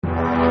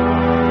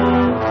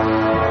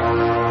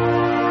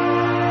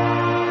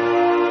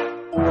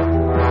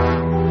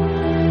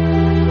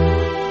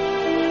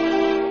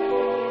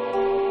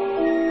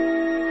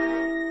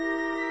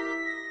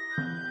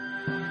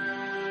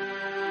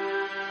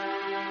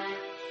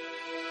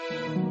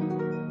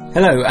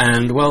Hello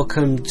and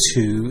welcome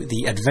to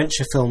the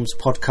Adventure Films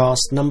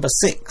podcast number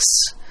 6.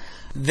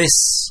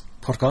 This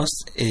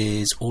podcast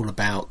is all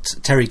about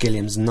Terry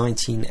Gilliam's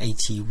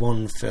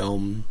 1981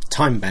 film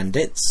Time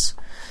Bandits.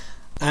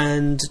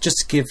 And just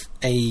to give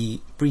a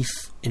brief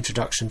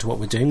introduction to what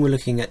we're doing, we're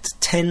looking at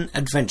 10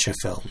 adventure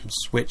films,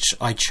 which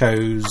I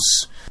chose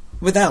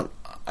without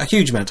a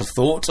huge amount of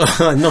thought,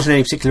 not in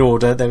any particular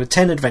order. There were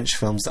 10 adventure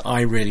films that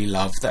I really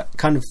love that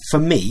kind of, for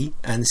me,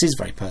 and this is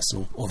very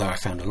personal, although I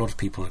found a lot of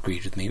people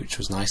agreed with me, which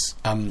was nice,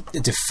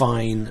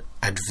 define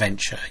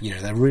adventure. You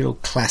know, they're real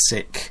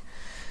classic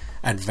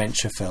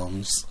adventure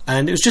films.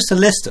 And it was just a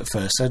list at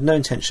first. I had no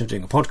intention of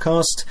doing a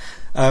podcast.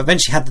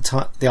 Eventually had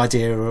the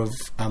idea of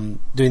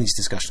doing these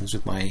discussions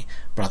with my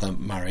brother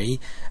Murray,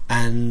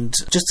 and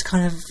just to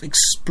kind of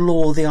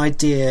explore the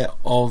idea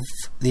of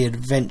the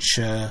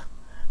adventure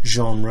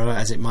genre,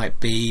 as it might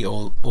be,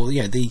 or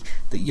yeah,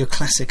 your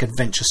classic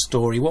adventure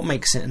story. What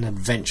makes it an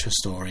adventure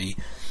story,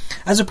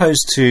 as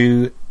opposed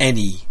to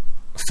any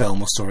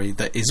film or story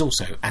that is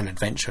also an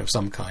adventure of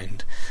some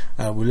kind.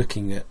 We're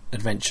looking at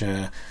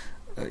adventure,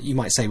 you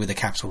might say, with a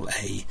capital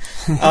A.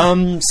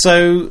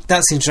 So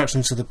that's the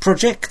introduction to the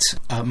project.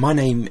 My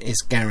name is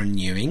Garen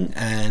Ewing,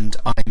 and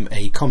I'm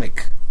a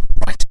comic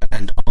writer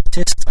and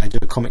artist. I do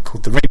a comic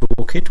called The Rainbow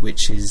Orchid,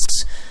 which is,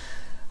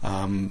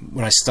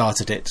 when I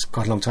started it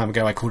quite a long time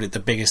ago, I called it the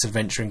biggest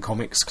adventure in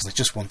comics because I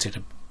just wanted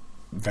a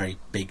very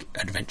big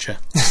adventure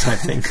type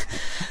thing.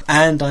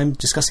 And I'm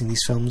discussing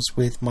these films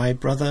with my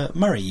brother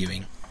Murray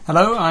Ewing.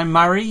 Hello, I'm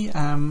Murray.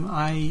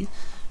 I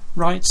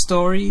write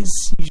stories,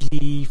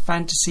 usually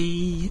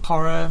fantasy,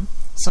 horror,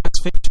 science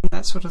fiction,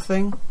 that sort of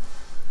thing.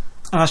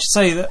 And I should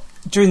say that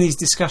during these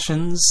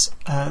discussions,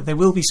 there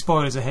will be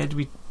spoilers ahead.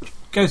 We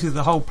go through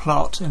the whole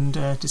plot and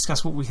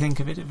discuss what we think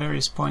of it at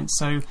various points,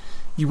 so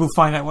you will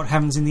find out what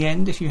happens in the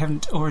end if you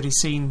haven't already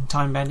seen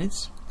Time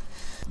Bandits.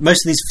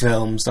 Most of these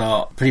films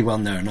are pretty well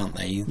known, aren't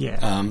they?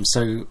 Yeah.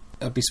 So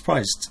I'd be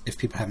surprised if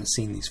people haven't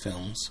seen these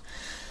films.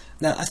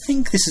 Now, I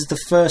think this is the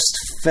first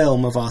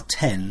film of our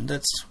 10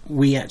 that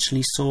we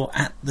actually saw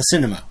at the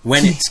cinema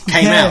when it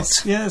came out.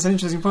 Yeah, that's an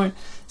interesting point.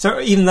 So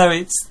even though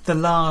it's the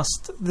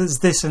last, there's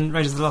this and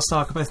Raiders of the Lost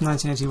Ark are both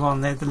 1981,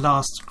 they're the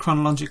last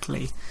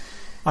chronologically.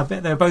 I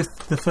bet they're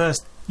both the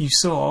first you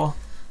saw,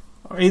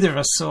 or either of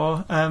us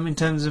saw, in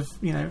terms of,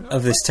 you know,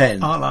 of this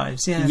 10, our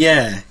lives.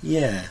 Yeah.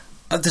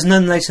 There's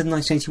none later than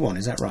 1981.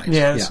 Is that right?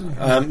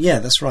 Yeah.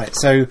 That's right.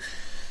 So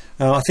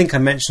I think I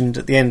mentioned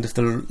at the end of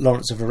the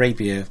Lawrence of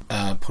Arabia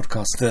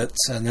podcast that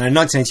in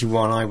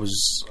 1981 I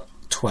was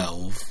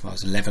 12. I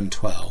was 11,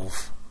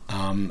 12,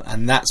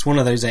 and that's one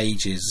of those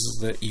ages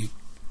that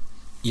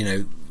you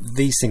know,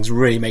 these things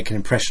really make an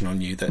impression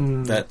on you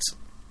that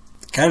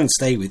can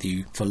stay with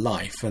you for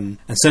life, and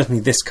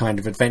certainly this kind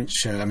of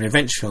adventure. I mean,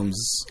 adventure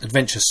films,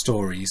 adventure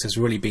stories has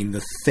really been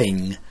the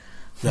thing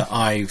that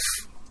has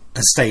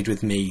stayed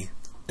with me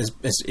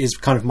is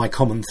kind of my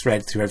common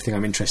thread through everything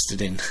I'm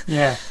interested in.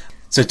 Yeah.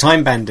 So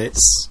Time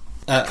Bandits,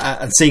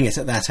 and seeing it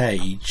at that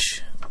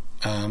age,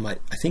 I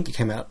think it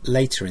came out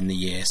later in the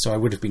year, so I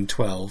would have been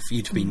 12,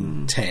 you'd have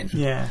been 10.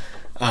 Yeah.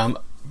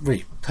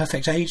 Really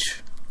perfect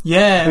age.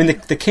 Yeah. I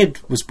mean, the kid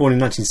was born in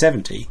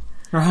 1970.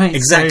 Right.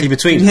 Exactly,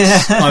 between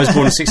us. I was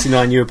born in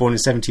 69, you were born in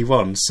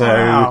 71. So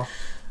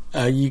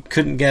wow. You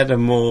couldn't get a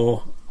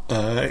more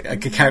a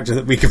character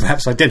that we could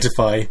perhaps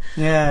identify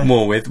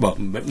more with. Well,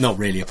 not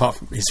really, apart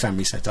from his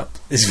family setup.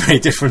 It's very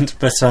different.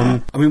 But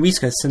I mean, we used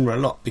to go to cinema a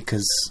lot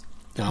because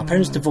our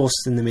parents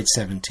divorced in the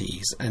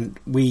mid-70s, and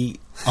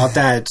our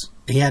dad,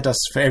 he had us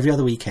for every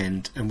other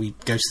weekend, and we'd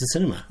go to the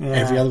cinema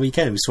every other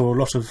weekend. We saw a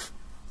lot of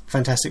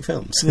fantastic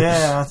films.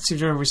 Yeah, I seem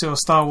to remember we saw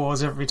Star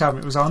Wars every time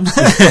it was on.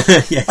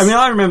 Yes. I mean,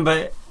 I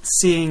remember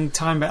seeing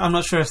Time Bandits. I'm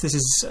not sure if this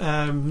is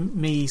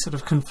me sort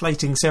of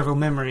conflating several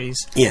memories.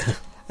 Yeah.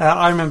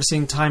 I remember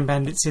seeing Time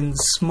Bandits in the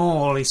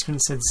small East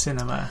Grinstead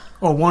cinema,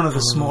 or one of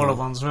the smaller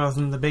ones rather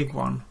than the big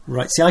one.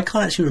 Right. See, I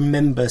can't actually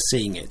remember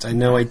seeing it. I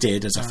know I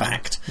did as a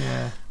fact.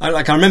 Yeah.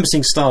 I remember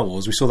seeing Star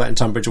Wars. We saw that in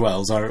Tunbridge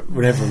Wells.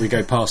 Whenever we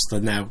go past the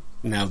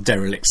now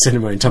derelict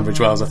cinema in Tunbridge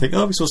Wells, I think,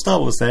 we saw Star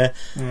Wars there.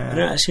 Yeah. I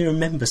don't actually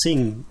remember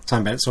seeing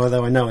Time Bandits,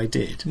 although I know I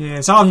did.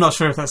 Yeah, so I'm not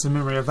sure if that's a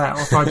memory of that,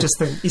 or if I just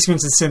think East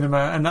Grinstead cinema,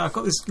 and I've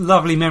got this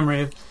lovely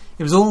memory of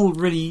it was all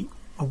really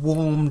a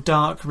warm,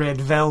 dark red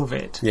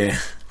velvet. Yeah.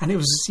 And it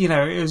was, you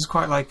know, it was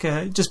quite like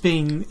just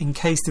being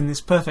encased in this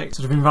perfect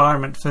sort of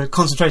environment for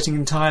concentrating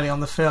entirely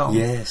on the film.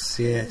 Yes.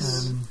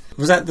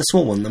 Was that the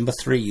small one, number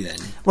 3 then?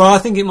 Well, I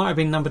think it might have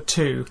been number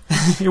 2.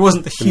 It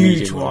wasn't the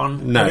huge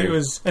one. No.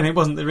 But it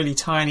wasn't the really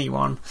tiny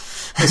one.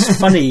 It's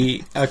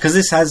funny, because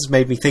this has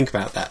made me think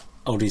about that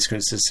old East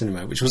Grinstead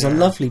cinema, which was a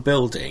lovely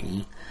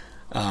building.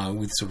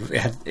 With sort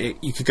of,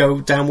 you could go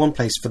down one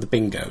place for the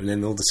bingo, and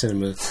then all the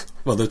cinemas.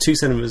 Well, there were 2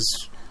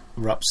 cinemas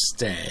were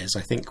upstairs,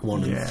 I think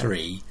 1 and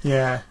 3.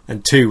 Yeah.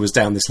 And 2 was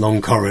down this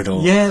long corridor.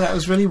 Yeah, that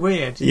was really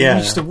weird. Yeah.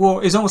 You used to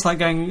walk. It was almost like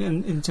going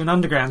into an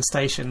underground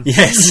station.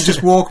 Yes. You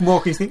just walk,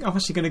 and you think, I'm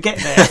actually going to get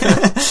there.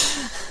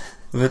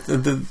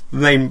 The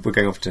main, we're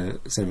going off to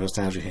cinema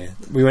nostalgia here.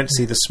 We went to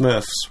see the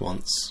Smurfs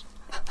once,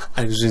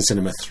 and it was in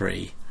cinema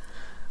 3.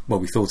 Well,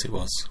 we thought it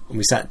was. And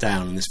we sat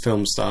down and this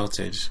film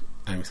started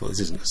and we thought, this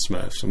isn't a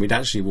Smurfs. And we'd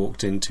actually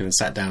walked into and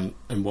sat down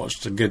and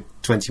watched a good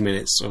 20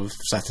 minutes of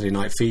Saturday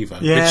Night Fever,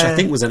 which I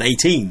think was an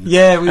 18.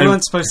 Yeah, we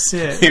weren't supposed to see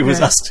it. It was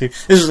us two.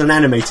 This was an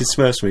animated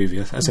Smurfs movie.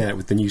 I say that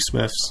with the new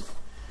Smurfs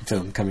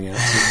film coming out.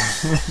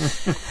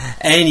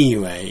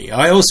 Anyway,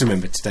 I also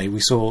remember today we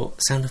saw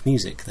Sound of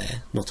Music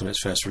there, not on its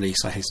first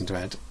release, I hasten to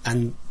add.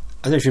 And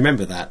I don't know if you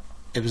remember that.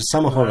 It was a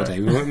summer holiday.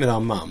 We went with our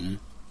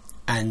mum,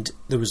 and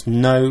there was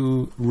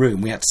no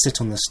room. We had to sit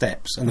on the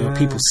steps, and there were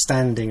people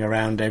standing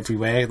around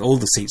everywhere. All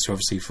the seats were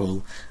obviously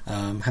full.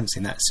 Haven't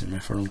seen that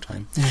cinema for a long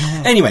time.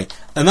 Anyway,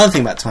 another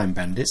thing about Time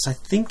Bandits, I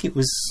think it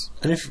was,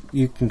 I don't know if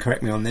you can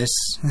correct me on this,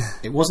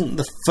 it wasn't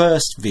the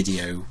first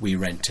video we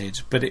rented,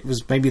 but it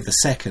was maybe the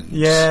second.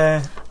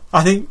 Yeah.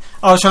 I think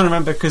I was trying to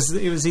remember because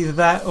it was either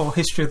that or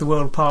History of the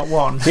World Part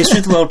 1. History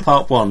of the World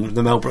Part 1,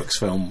 the Mel Brooks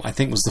film, I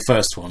think was the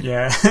first one.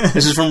 Yeah.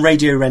 This was from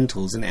Radio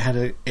Rentals, and it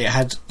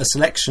had a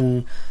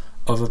selection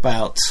of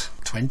about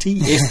 20,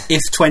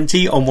 if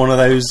 20, on one of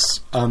those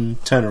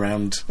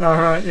turnaround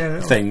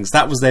things.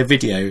 That was their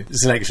video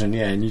selection,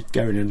 and you'd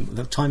go in, and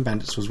the Time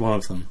Bandits was one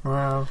of them.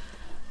 Wow.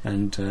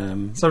 And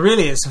so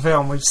really it's a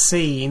film we've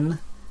seen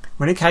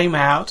when it came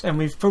out, and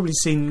we've probably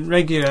seen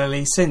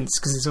regularly since,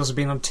 because it's also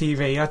been on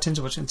TV. I tend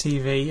to watch it on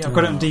TV. I've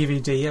got it on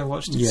DVD. I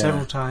watched it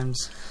several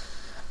times.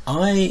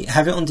 I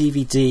have it on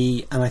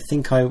DVD, and I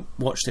think I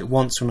watched it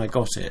once when I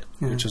got it,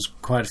 which was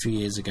quite a few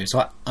years ago.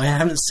 So I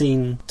haven't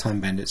seen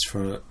Time Bandits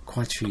for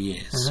quite a few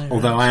years,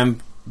 although I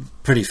am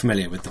pretty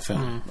familiar with the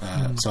film.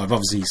 So I've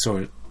obviously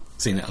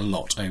seen it a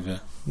lot over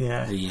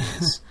the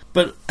years.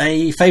 But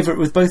a favourite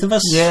with both of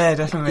us? Yeah,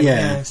 definitely.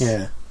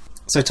 Yeah.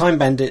 So Time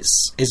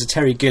Bandits is a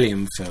Terry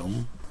Gilliam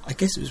film. I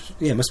guess it was,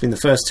 it must have been the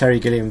first Terry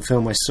Gilliam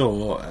film I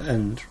saw,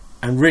 and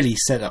really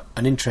set up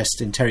an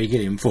interest in Terry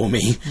Gilliam for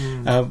me.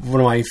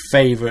 One of my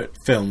favourite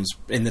films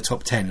in the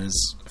top 10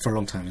 for a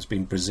long time has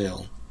been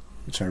Brazil,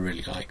 which I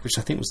really like, which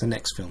I think was the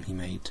next film he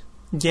made.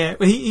 Yeah,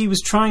 he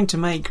was trying to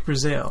make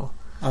Brazil,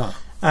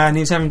 and he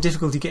was having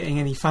difficulty getting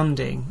any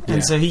funding,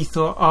 and so he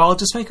thought, I'll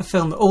just make a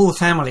film that all the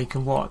family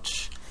can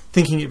watch,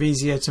 thinking it'd be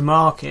easier to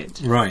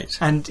market. Right.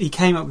 And he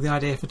came up with the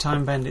idea for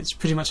Time Bandits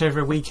pretty much over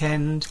a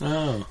weekend.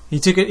 Oh.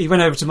 He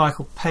went over to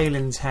Michael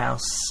Palin's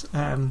house,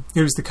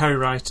 who was the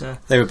co-writer.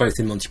 They were both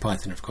in Monty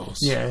Python, of course.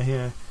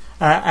 Yeah.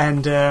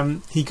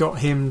 And he got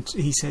him,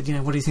 he said,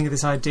 what do you think of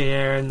this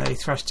idea? And they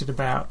thrashed it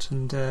about,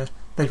 and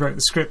they wrote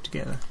the script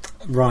together.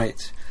 Right.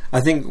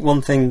 I think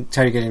one thing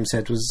Terry Gilliam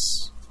said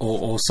was,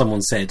 or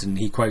someone said, and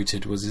he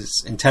quoted, was,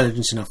 it's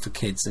intelligent enough for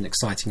kids and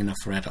exciting enough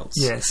for adults.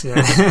 Yes, yeah.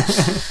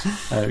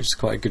 Which is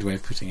quite a good way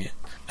of putting it.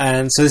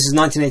 And so this is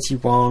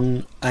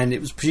 1981, and it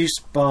was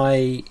produced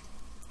by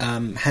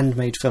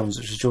Handmade Films,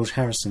 which is George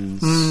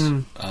Harrison's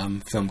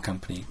film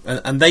company.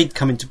 And they'd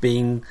come into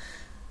being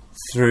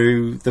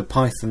through the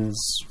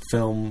Pythons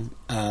film,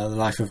 The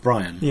Life of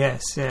Brian.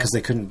 Yes, yeah. Because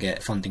they couldn't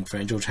get funding for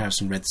it. George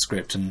Harrison read the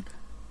script and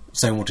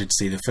so wanted to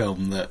see the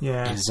film that he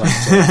decided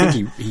to, I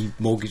think he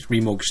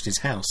remortgaged his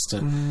house to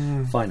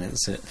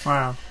finance it.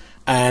 Wow.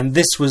 And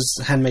this was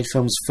Handmade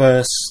Films'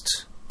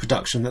 first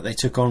production that they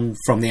took on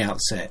from the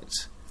outset.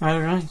 Oh,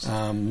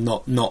 right.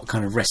 Not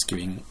kind of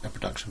rescuing a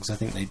production, because I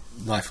think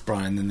Life of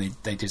Brian, then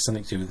they did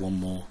something to do with one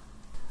more.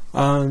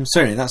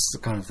 So anyway, that's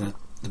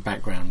the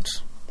background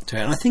to it.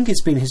 And I think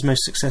it's been his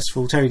most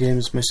successful, Terry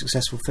Gilliam's most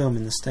successful film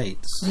in the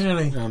States.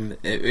 Really?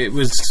 It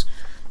was...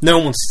 No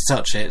one wanted to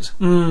touch it,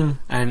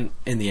 and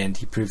in the end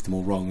he proved them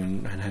all wrong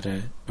and had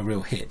a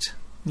real hit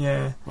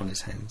on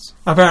his hands.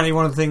 Apparently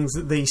one of the things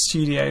that the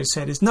studio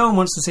said is no one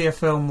wants to see a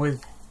film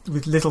with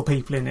little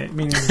people in it,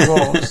 meaning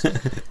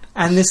dwarves.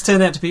 And this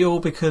turned out to be all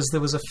because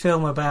there was a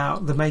film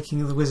about the making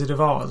of The Wizard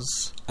of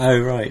Oz. Oh,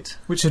 right.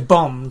 Which had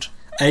bombed.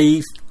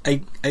 A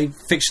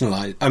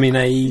fictionalised... I mean,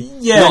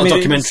 not a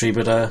documentary,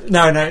 but a...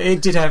 No,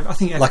 it did have... I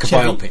think it had like a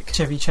biopic.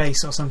 Chevy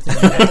Chase or something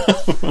like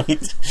that.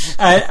 Right.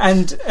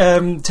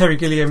 And Terry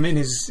Gilliam, in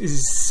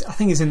his... I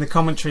think it's in the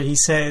commentary, he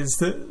says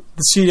that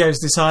the studios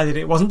decided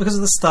it wasn't because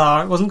of the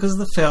star, it wasn't because of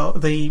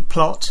the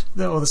plot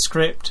or the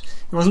script,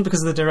 it wasn't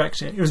because of the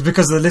director, it was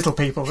because of the little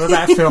people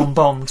that film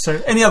bombed. So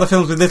any other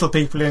films with little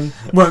people in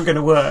weren't going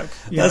to work.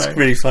 That's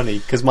really funny,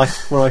 because one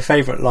of my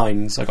favourite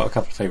lines, I got a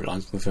couple of favourite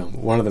lines from the film.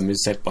 One of them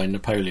is said by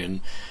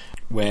Napoleon,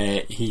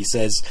 where he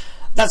says,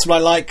 "That's what I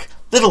like,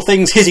 little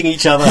things hitting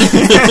each other."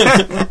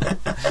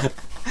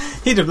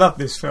 He'd have loved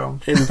this film.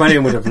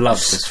 Napoleon would have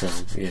loved this film,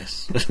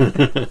 yes.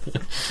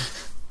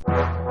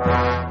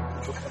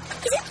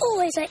 Is it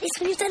always like this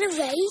when you've done a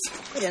raid?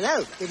 I don't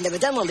know. We've never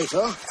done one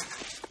before.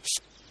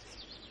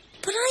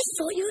 But I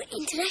thought you were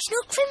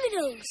international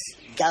criminals.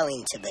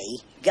 Going to be.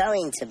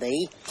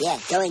 Yeah,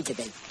 going to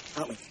be.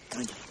 Aren't we?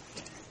 Going to be.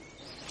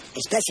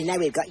 Especially now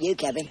we've got you,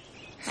 Kevin.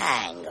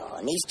 Hang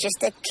on, he's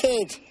just a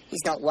kid.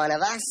 He's not one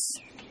of us.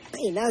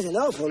 But he knows an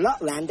awful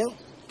lot, Randall.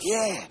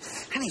 Yeah,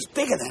 and he's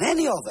bigger than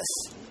any of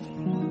us.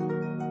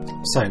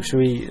 So, shall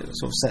we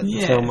sort of set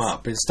the film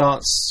up? It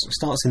starts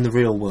in the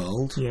real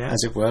world,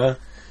 as it were,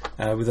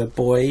 with a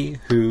boy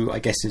who I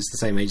guess is the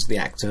same age as the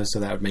actor, so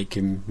that would make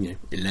him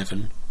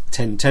 11.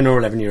 10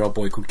 or 11-year-old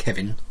boy called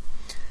Kevin,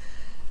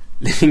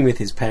 living with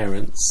his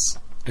parents,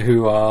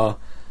 who are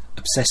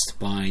obsessed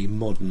by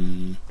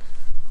modern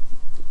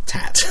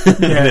tat.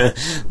 Yeah.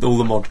 All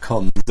the mod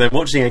cons. They're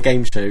watching a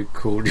game show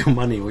called Your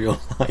Money or Your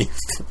Life,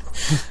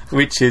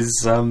 which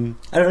is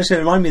actually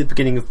remind me of the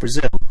beginning of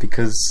Brazil,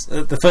 because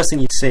the first thing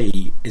you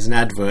see is an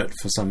advert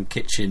for some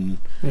kitchen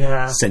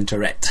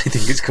centrette, I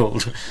think it's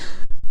called,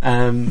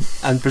 and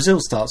Brazil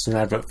starts with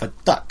an advert for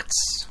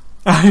ducts.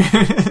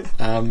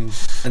 And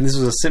this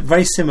was a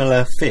very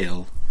similar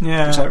feel,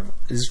 which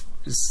is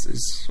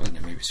I don't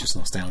know, maybe it's just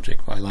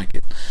nostalgic, but I like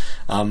it.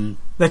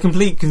 They're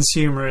complete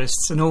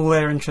consumerists, and all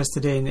they're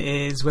interested in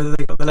is whether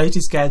they've got the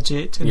latest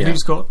gadget and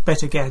who's got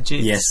better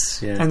gadgets.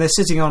 Yes, yeah. And they're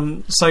sitting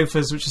on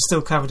sofas which are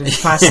still covered in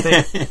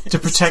plastic to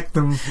protect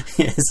them.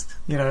 Yes,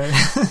 you know.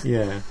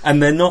 Yeah,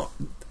 and they're not.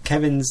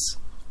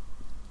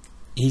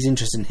 He's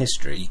interested in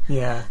history.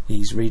 Yeah,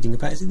 he's reading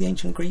about, is it the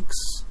ancient Greeks?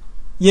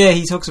 Yeah,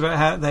 he talks about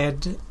how they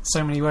had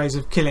so many ways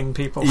of killing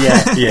people.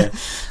 Yeah.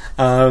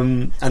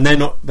 And they're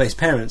not. But his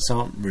parents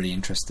aren't really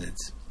interested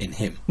in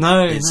him.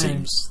 No, it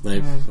seems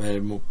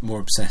they're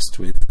more obsessed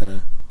with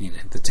the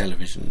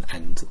television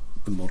and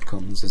the mod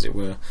cons, as it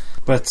were.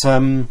 But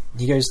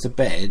he goes to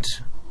bed,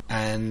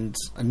 and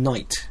a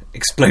knight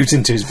explodes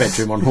into his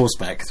bedroom on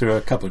horseback through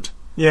a cupboard.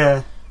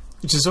 Yeah.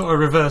 Which is sort of a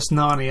reverse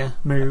Narnia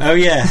move. Oh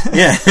yeah.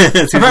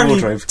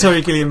 Apparently,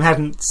 Terry Gilliam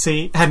hadn't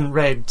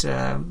read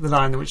The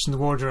Lion, the Witch, and the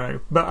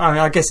Wardrobe, but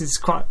I guess it's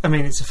quite. I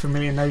mean, it's a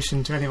familiar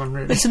notion to anyone,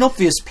 really. It's an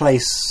obvious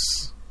place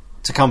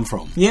to come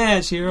from. Yeah,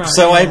 actually, you're right.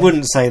 So I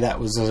wouldn't say that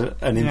was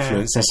an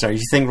influence necessarily.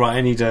 You think, right?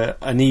 I need a.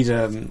 I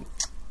mean,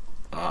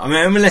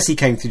 unless he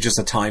came through just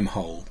a time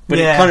hole, but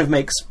it kind of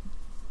makes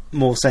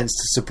more sense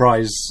to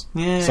surprise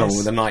someone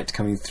with a knight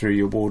coming through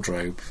your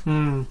wardrobe.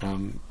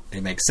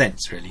 It makes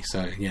sense, really.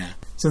 So yeah.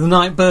 So the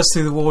knight bursts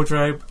through the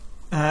wardrobe,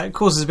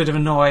 causes a bit of a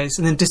noise,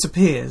 and then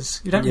disappears.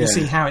 You don't really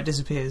see how it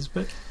disappears,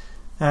 but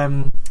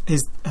Kevin's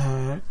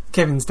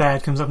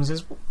dad comes up and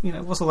says,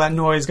 what's all that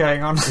noise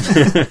going on?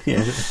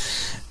 Yeah.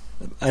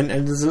 And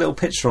there's a little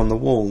picture on the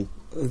wall.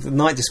 The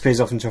knight disappears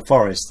off into a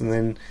forest, and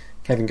then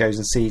Kevin goes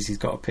and sees he's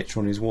got a picture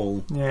on his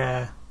wall.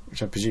 Yeah.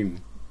 Which I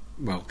presume...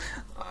 Well,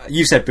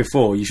 you said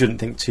before you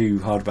shouldn't think too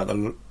hard about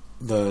the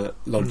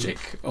logic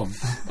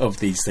of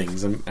these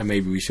things, and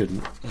maybe we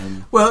shouldn't.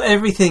 Well,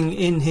 everything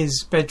in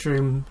his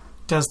bedroom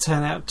does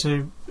turn out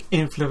to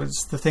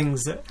influence the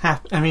things that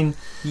happen. I mean,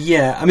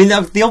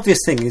 the obvious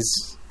thing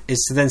is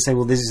to then say,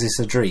 well, is this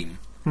a dream?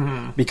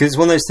 Because it's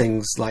one of those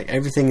things, like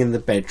everything in the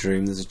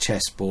bedroom, there's a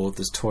chessboard,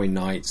 there's toy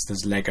knights,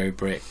 there's Lego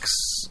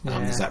bricks,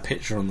 there's that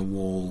picture on the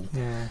wall,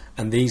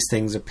 and these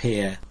things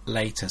appear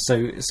later.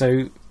 So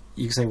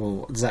you can say,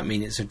 well, does that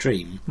mean it's a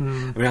dream? I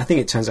mean, I think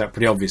it turns out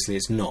pretty obviously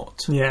it's not.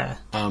 Yeah.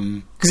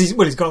 Because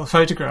he's got the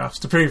photographs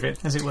to prove it,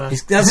 as it were.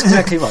 That's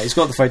exactly right. He's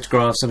got the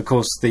photographs, and of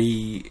course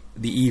the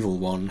evil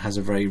one has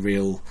a very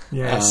real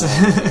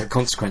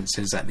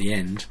consequences at the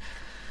end.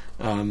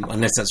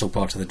 Unless that's all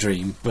part of the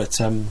dream. But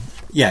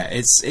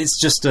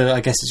it's just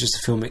I guess it's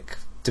just a filmic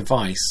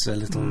device, a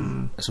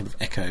little sort of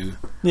echo.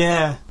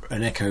 Yeah.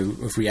 An echo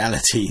of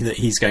reality that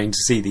he's going to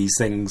see these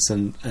things,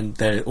 and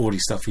they're already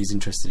stuff he's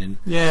interested in.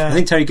 Yeah. I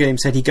think Terry Gilliam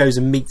said he goes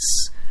and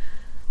meets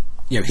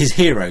his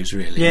heroes,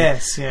 really.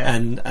 Yes, yeah.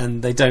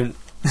 And they don't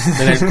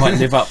quite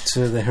live up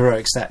to the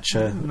heroic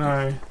stature.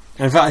 No.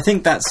 And in fact, I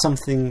think that's a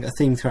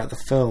theme throughout the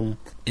film,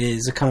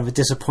 is a kind of a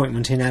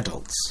disappointment in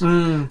adults.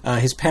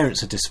 His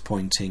parents are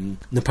disappointing,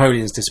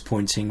 Napoleon's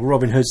disappointing,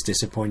 Robin Hood's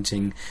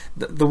disappointing.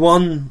 The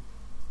one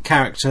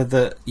character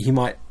that he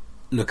might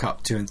look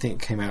up to and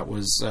think came out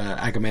was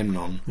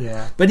Agamemnon.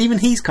 Yeah. But even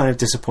he's kind of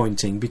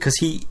disappointing, because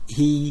he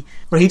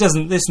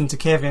doesn't listen to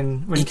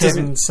Kevin when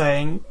Kevin's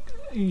saying,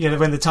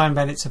 when the Time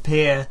Bandits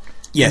appear.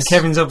 Yes. And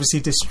Kevin's obviously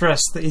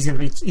distressed that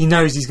he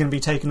knows he's going to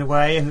be taken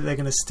away, and that they're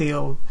going to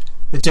steal.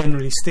 They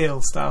generally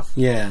steal stuff.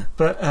 Yeah.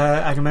 But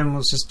Agamemnon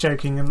was just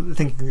joking and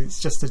thinking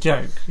it's just a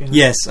joke.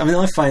 Yes. I mean,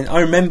 I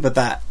remember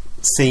that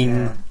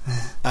scene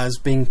as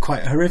being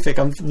quite horrific.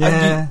 I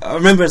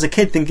remember as a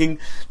kid thinking,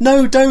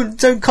 no, don't,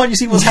 can't you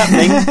see what's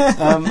happening?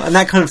 And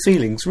that kind of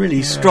feeling's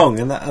really strong,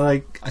 and that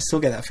I still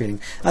get that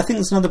feeling. I think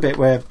there's another bit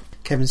where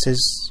Kevin says,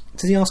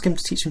 does he ask him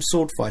to teach him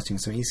sword fighting?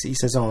 So he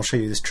says, I'll show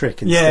you this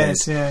trick instead.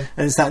 Yes, yeah.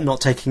 And is that not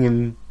taking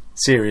him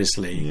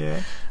seriously?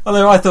 Yeah.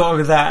 Although I thought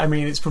with that, I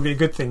mean, it's probably a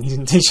good thing he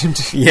didn't teach him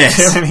to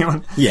kill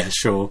anyone. Yeah,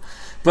 sure.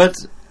 But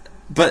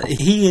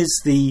he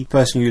is the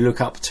person you look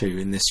up to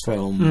in this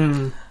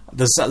film.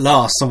 There's at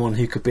last someone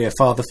who could be a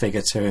father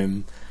figure to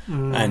him,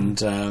 and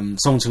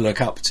someone to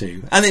look up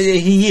to. And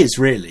he is,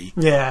 really.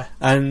 Yeah.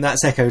 And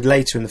that's echoed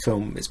later in the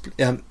film. It's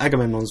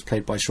Agamemnon's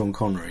played by Sean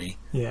Connery.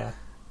 Yeah.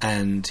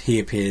 And he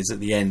appears at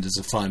the end as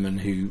a fireman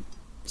who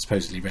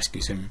supposedly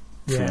rescues him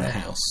from the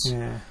house.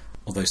 Yeah.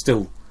 Although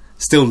still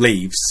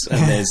leaves,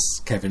 and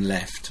there's Kevin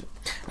left.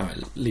 All right,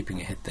 leaping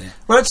ahead there.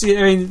 Well, actually,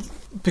 I mean,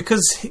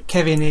 because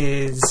Kevin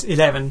is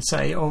 11,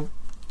 say, or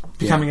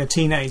becoming a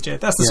teenager,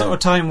 that's the sort of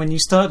time when you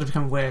start to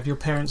become aware of your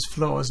parents'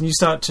 flaws, and you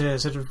start to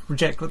sort of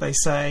reject what they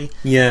say.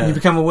 Yeah. And you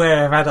become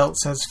aware of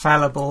adults as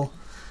fallible,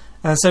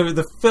 So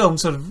the film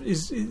sort of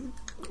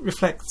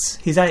reflects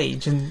his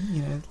age,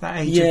 and that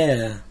age.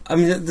 Yeah, I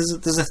mean,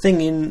 there's a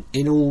thing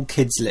in all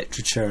kids'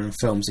 literature and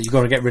films that you've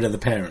got to get rid of the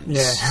parents.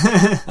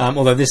 Yeah.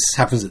 Although this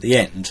happens at the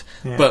end,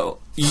 but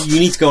you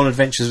need to go on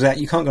adventures without.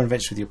 You can't go on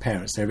adventures with your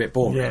parents; they're a bit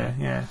boring.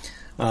 Yeah.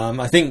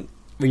 I think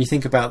when you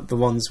think about the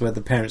ones where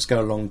the parents go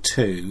along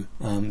too,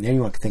 the only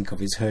one I can think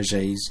of is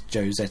Hergé's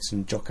Josette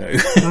and Jocko,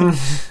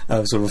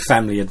 sort of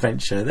family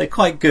adventure. They're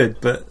quite good,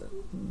 but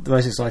the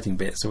most exciting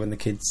bits are when the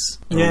kids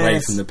are away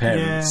from the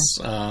parents.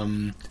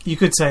 You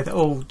could say that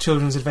all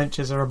children's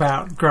adventures are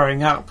about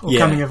growing up or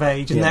coming of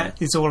age, and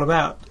that is all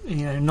about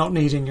not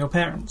needing your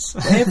parents.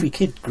 Every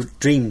kid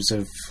dreams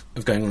of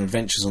going on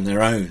adventures on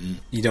their own.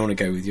 You don't want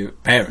to go with your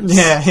parents.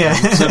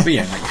 So, but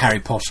like Harry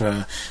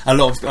Potter, a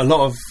lot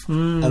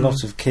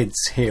of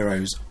kids'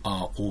 heroes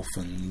are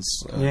orphans,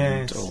 or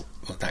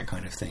that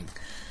kind of thing.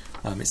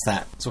 It's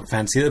that sort of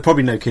fantasy that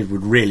probably no kid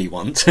would really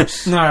want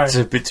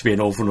to be an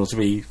orphan or to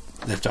be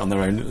left on their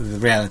own. The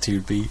reality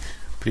would be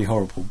pretty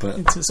horrible, but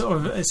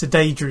it's a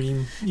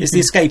daydream. It's the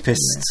escapist.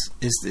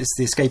 It's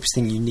the escapist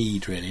thing you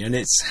need, really, and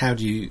it's how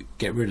do you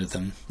get rid of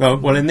them?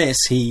 Well, in this,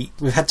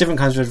 we've had different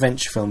kinds of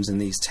adventure films in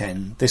these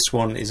 10. This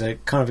one is a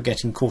kind of a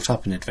getting caught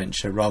up in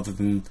adventure rather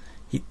than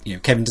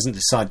Kevin doesn't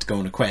decide to go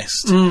on a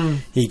quest.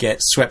 He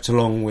gets swept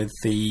along with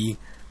these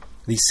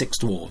 6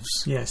 dwarves.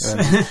 Yes.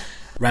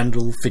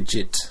 Randall,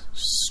 Fidget,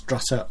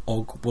 Strutter,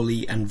 Og,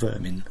 Woolly and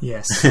Vermin.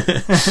 Yes.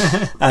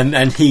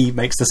 and he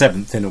makes the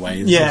 7th in a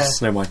way.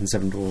 Snow White and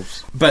 7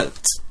 Dwarfs.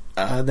 But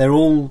they're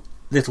all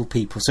little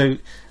people. So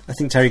I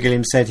think Terry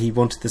Gilliam said he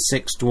wanted the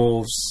 6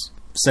 dwarves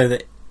so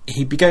that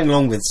he'd be going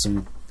along with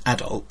some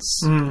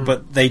adults,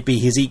 but they'd be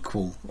his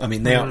equal. I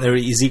mean, they're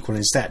his equal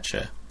in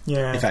stature.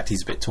 Yeah. In fact,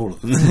 he's a bit taller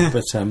than them.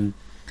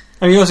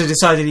 But he also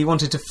decided he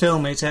wanted to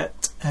film it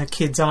at a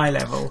kid's eye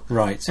level.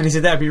 Right. And he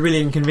said that would be really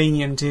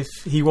inconvenient if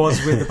he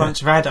was with a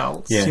bunch of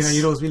adults. Yes.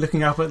 You'd always be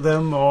looking up at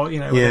them or,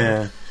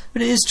 Yeah.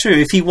 But it is true,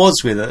 if he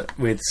was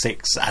with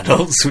 6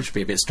 adults, which would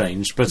be a bit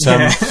strange, but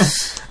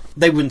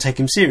they wouldn't take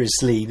him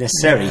seriously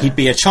necessarily. He'd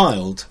be a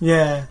child.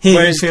 Yeah. He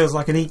feels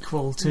like an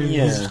equal to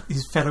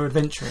his fellow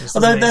adventurers.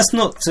 Although that's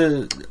not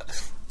to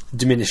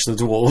diminish the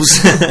dwarves,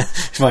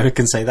 if I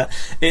can say that.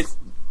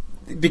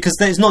 Because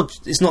it's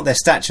not their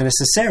stature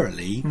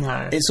necessarily.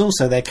 No. It's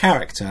also their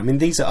character. I mean,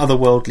 these are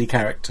otherworldly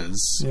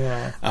characters.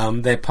 Yeah.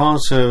 They're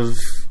part of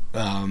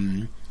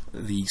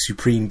the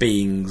Supreme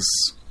Beings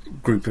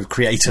group of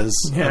creators.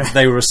 Yeah.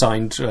 They were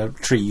assigned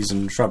trees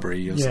and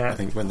shrubbery, I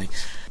think, when they.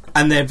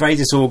 And they're very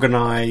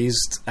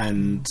disorganised,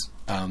 and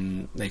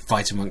they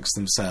fight amongst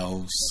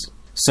themselves.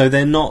 So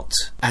they're not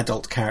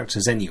adult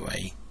characters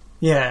anyway.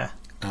 Yeah.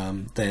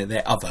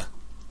 They're other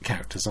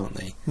characters, aren't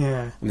they?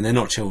 Yeah. I mean, they're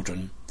not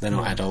children. They're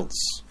not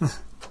adults.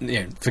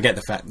 Forget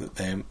the fact that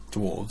they're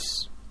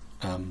dwarves.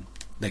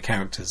 Their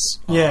characters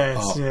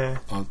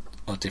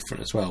are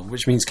different as well,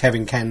 which means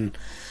Kevin can,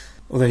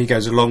 although he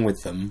goes along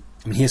with them,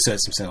 I mean, he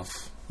asserts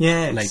himself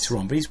later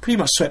on, but he's pretty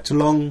much swept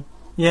along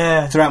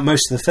throughout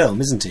most of the film,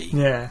 isn't he?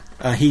 Yeah.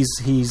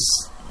 He's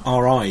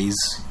our eyes,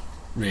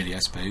 really, I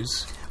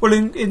suppose. Well,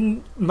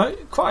 in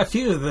quite a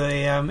few of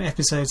the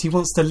episodes, he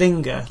wants to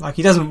linger. Like,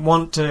 he doesn't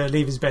want to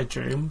leave his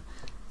bedroom.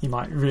 He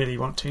might really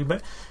want to,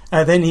 but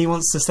then he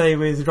wants to stay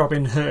with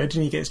Robin Hood,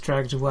 and he gets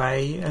dragged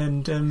away.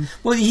 And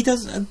well, he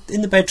does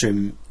in the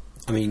bedroom.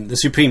 I mean, the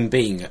Supreme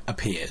Being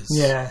appears.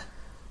 Yeah,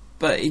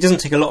 but he doesn't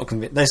take a lot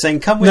of They're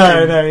saying, "Come with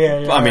him."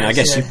 Yeah. But, I mean, I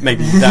guess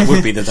maybe that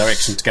would be the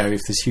direction to go if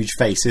this huge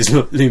face is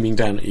looming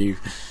down at you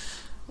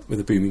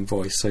with a booming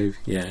voice. So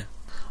yeah,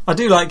 I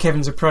do like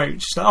Kevin's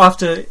approach. So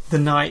after the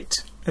night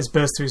has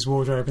burst through his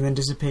wardrobe and then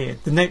disappeared,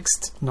 the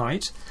next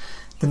night.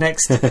 The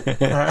next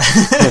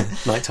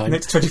nighttime,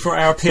 next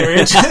 24-hour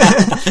period,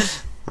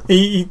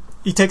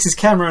 he takes his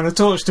camera and a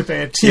torch to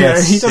bed. He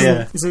doesn't.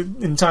 Yeah. It's an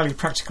entirely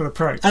practical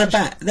approach. And a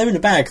bag. They're in a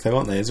bag, though,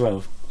 aren't they, as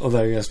well?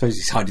 Although I suppose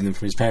he's hiding them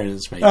from his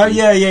parents, maybe. Oh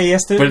yeah. He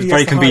has to, but it's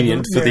very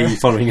convenient for the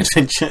following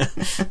adventure.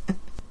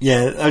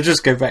 Yeah, I'll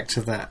just go back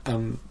to that.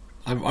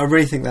 I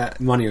really think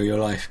that Money or Your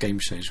Life game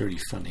show is really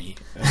funny.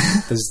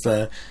 There's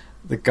the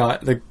guy,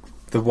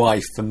 the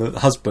wife and the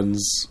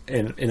husband's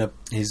in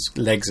his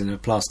legs in a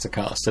plaster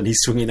cast, and he's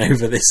swinging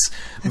over this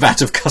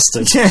vat of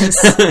custard. Yes,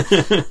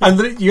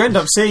 and you end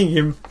up seeing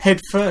him head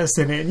first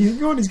in it, and you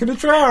think, God, he's going to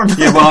drown.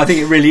 Yeah, well, I think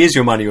it really is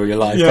Your Money or Your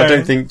Life. Yeah. I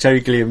don't think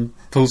Terry Gilliam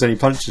pulls any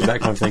punches, that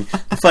kind of thing.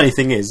 The funny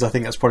thing is, I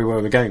think that's probably where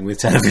we're going with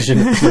television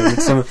at the moment.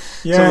 Some of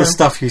the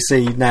stuff you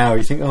see now,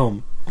 you think,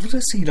 oh, what did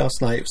I see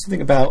last night? It was something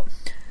about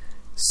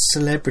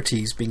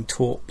celebrities being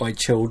taught by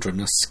children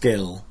a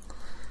skill.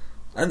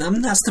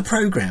 And that's the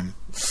programme.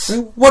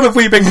 What have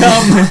we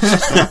become?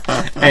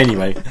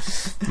 Anyway,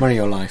 Money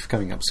or Life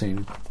coming up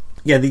soon.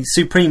 Yeah, the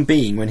Supreme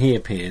Being, when he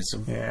appears,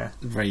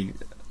 very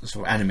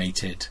sort of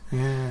animated.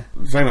 Yeah.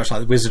 Very much like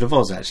the Wizard of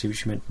Oz, actually,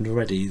 which you mentioned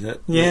already.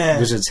 That the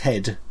wizard's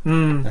head,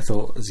 I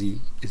thought, as he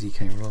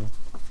came along.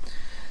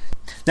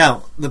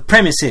 Now, the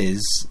premise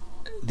is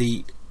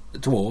the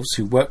dwarves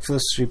who work for the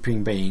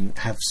Supreme Being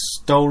have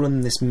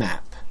stolen this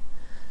map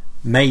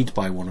made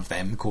by one of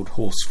them called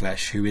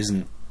Horseflesh, who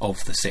isn't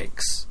of the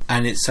 6,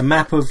 and it's a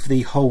map of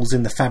the holes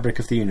in the fabric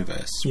of the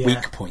universe,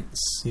 weak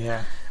points.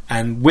 Yeah.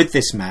 And with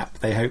this map,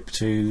 they hope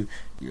to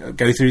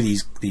go through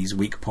these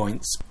weak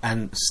points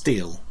and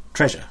steal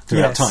treasure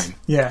throughout time.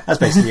 Yeah. That's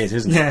basically it,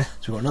 isn't it? Yeah.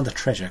 So we've got another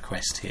treasure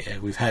quest here.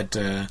 We've had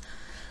the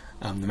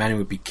man who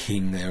would be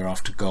king, they were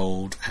after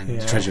gold, and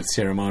the treasure of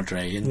Sierra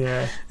Madre. And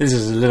this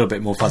is a little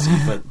bit more fuzzy,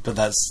 but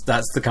that's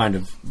the kind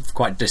of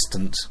quite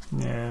distant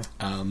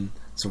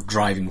sort of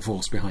driving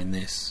force behind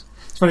this.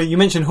 It's funny, you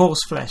mentioned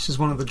horseflesh as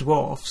one of the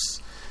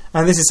dwarfs,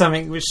 and this is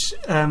something which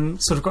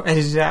sort of got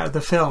edited out of the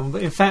film,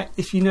 but in fact,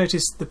 if you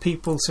notice the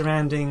people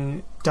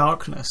surrounding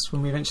Darkness,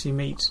 when we eventually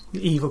meet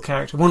the evil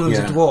character, one of them's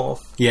a dwarf,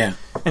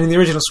 and in the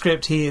original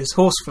script he is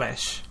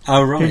horseflesh,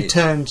 who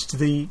turned to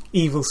the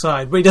evil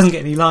side, but he doesn't get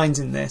any lines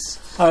in this.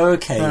 Oh,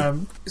 okay.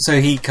 So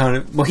he kind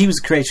of, he was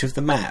the creator of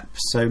the map,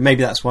 so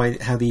maybe that's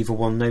how the evil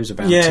one knows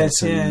about it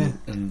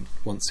and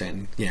wants it,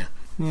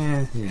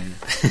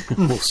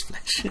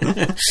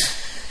 horseflesh.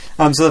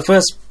 So the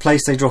first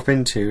place they drop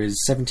into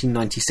is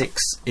 1796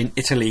 in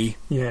Italy.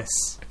 Yes.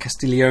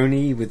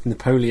 Castiglione with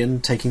Napoleon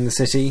taking the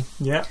city.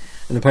 Yeah.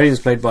 And Napoleon's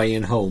played by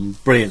Ian Holm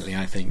brilliantly,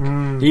 I think.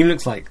 He even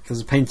looks like,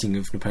 there's a painting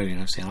of Napoleon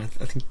I've seen. I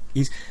think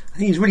he's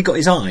really got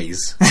his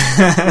eyes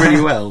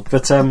really well.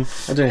 But I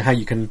don't know how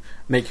you can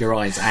make your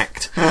eyes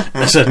act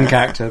a certain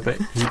character, but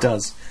he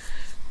does.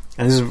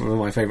 And this is one of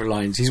my favourite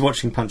lines. He's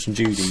watching Punch and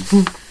Judy.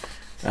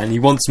 And he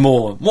wants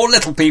more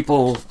little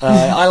people.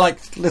 I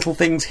like little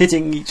things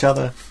hitting each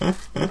other.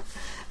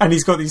 And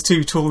he's got these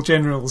two tall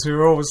generals who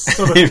are always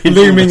sort of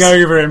looming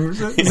over him.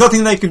 There's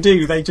nothing they can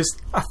do. They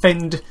just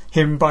offend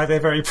him by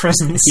their very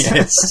presence.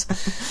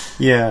 Yes.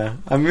 Yeah.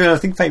 I mean, I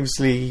think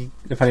famously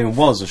Napoleon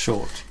was a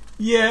short.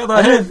 Yeah,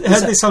 I heard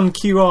this on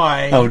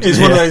QI.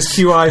 It's one of those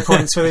QI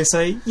points where they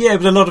say,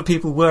 but a lot of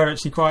people were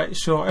actually quite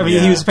short. I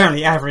mean, he was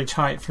apparently average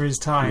height for his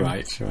time.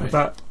 Right.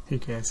 But who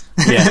cares?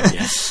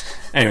 Yeah.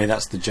 Anyway,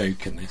 that's the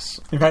joke in this.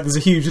 In fact, there's a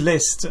huge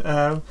list.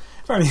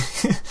 Apparently,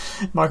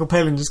 Michael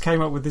Palin just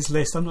came up with this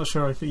list. I'm not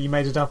sure if you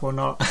made it up or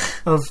not,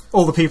 of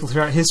all the people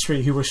throughout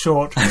history who were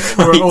short,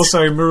 who were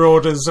also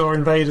marauders or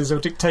invaders or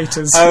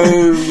dictators.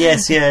 Oh,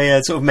 yes,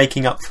 sort of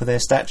making up for their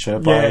stature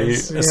by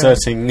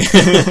asserting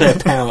their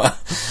power.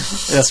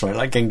 That's right,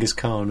 like Genghis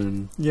Khan.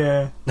 And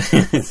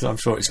I'm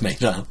sure it's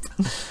made up.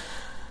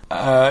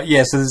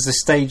 So there's a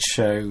stage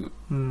show,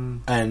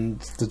 and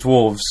the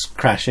dwarves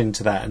crash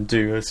into that and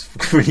do a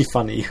really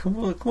funny.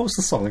 What's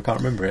the song? I can't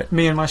remember it.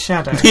 Me and My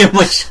Shadow. Me and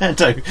My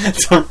Shadow.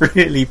 Done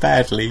really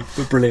badly,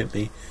 but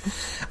brilliantly.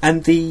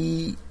 And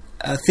the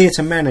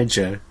theatre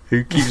manager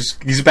who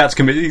he's about to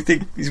commit.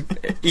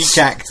 Each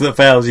act that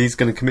fails, he's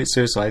going to commit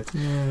suicide.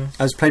 Yeah.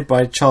 As played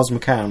by Charles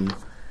McCann,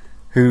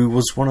 who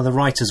was one of the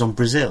writers on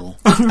Brazil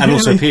and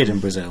also appeared in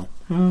Brazil.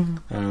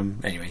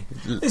 Anyway,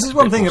 this is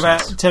one thing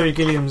about Terry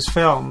Gilliam's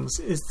films,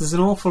 is there's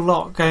an awful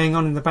lot going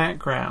on in the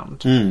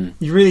background.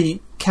 You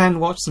really can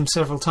watch them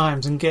several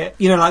times and get,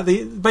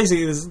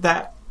 basically there's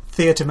that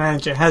theatre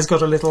manager has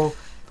got a little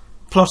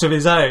plot of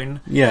his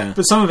own,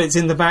 but some of it's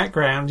in the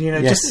background,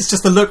 it's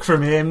just the look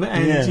from him,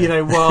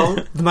 and while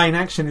the main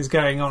action is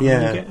going on,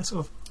 and you get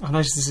sort of, I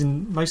noticed this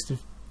in most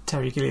of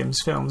Terry Gilliam's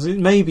films. It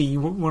may be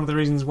one of the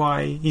reasons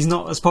why he's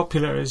not as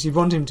popular as you'd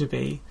want him to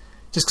be,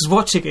 just because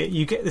watching it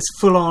you get this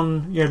full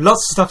on,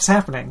 lots of stuff's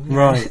happening.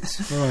 Right,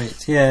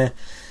 yeah.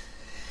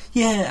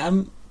 I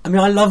mean,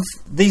 I love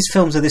these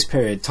films of this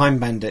period: Time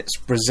Bandits,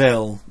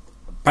 Brazil,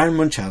 Baron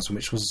Munchausen,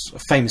 which was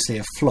famously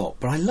a flop,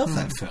 but I love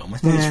that film. I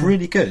think it's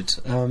really good.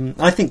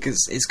 I think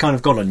it's kind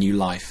of got a new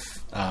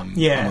life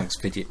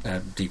amongst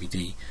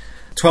DVD.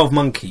 12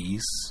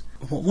 Monkeys.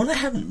 One I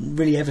haven't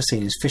really ever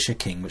seen is Fisher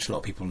King, which a lot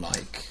of people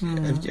like.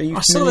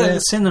 I saw that at the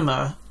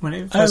cinema when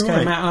it first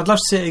came out, and I'd love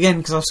to see it again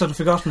because I've sort of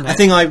forgotten it. I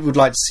think I would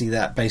like to see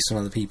that based on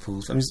other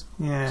people's. I mean,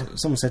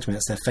 someone said to me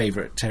that's their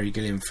favourite Terry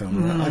Gilliam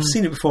film. I've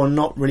seen it before and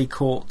not really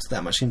caught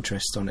that much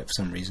interest on it for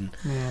some reason.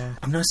 Yeah.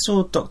 I mean, I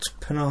saw Dr.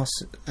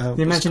 Parnassus. The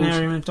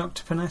Imaginarium of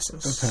Dr.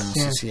 Parnassus.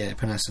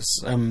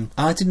 Parnassus.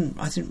 I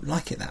didn't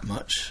like it that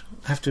much,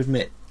 I have to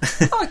admit.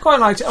 I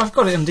quite liked it. I've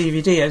got it on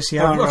DVD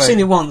actually. I've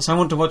seen it once. I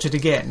want to watch it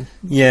again.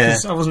 Yeah,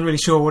 I wasn't really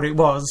sure what it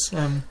was.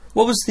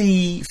 What was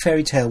the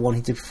fairy tale one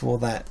he did before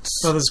that?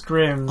 Brothers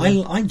Grimm.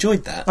 I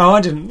enjoyed that. Oh,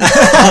 I didn't.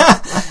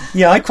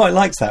 Yeah, I quite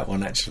liked that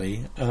one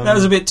actually. That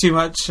was a bit too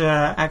much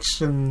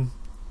action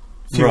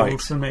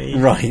fueled for me.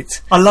 Right.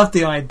 I loved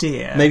the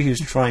idea. Maybe he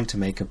was trying to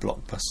make a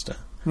blockbuster.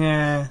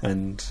 Yeah.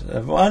 And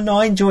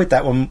I enjoyed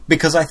that one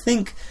because I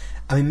think,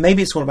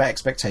 maybe it's all about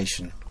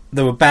expectation.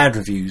 There were bad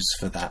reviews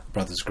for that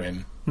Brothers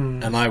Grimm,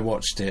 and I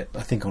watched it,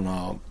 I think, on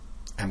our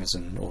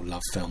Amazon or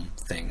Love Film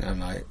thing,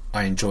 and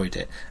I enjoyed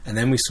it. And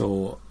then we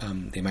saw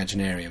The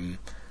Imaginarium,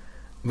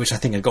 which I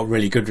think had got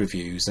really good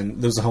reviews, and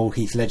there was the whole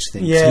Heath Ledger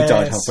thing, because he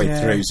died halfway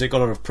through, so it got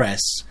a lot of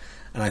press,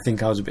 and I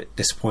think I was a bit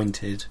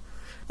disappointed.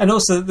 And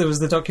also there was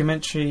the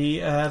documentary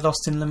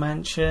Lost in La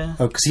Mancha.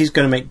 Oh, because he's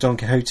going to make Don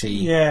Quixote.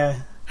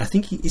 Yeah. I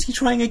think is he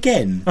trying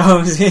again?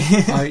 Oh, is he?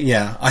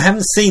 I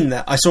haven't seen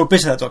that. I saw a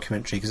bit of that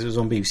documentary because it was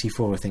on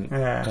BBC4, I think,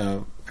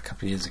 a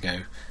couple of years ago.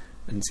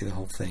 I didn't see the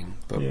whole thing.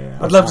 But yeah,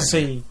 I'd love to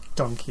see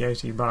Don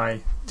Quixote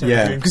by Terry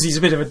Gilliam, because he's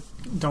a bit of a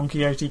Don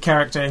Quixote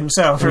character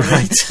himself.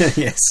 Right,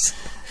 yes.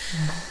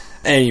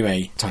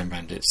 Anyway, Time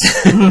Bandits.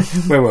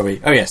 Where were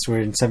we? Oh yes, we're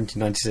in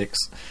 1796.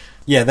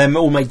 Yeah, they're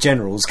all made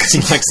generals because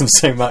he likes them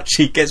so much.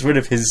 He gets rid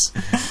of his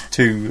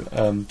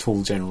 2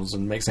 tall generals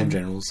and makes them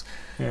generals.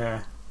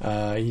 Yeah.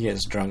 He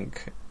gets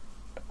drunk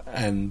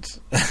and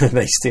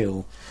they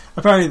steal.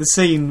 Apparently the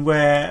scene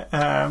where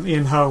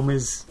Ian Holm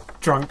is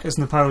drunk as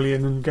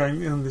Napoleon and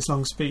going on this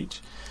long speech,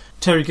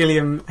 Terry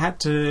Gilliam had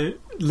to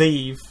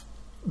leave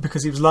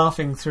because he was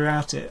laughing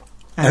throughout it.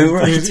 And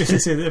right.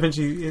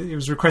 Eventually it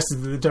was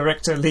requested that the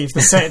director leave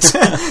the set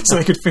so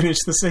they could finish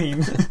the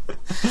scene.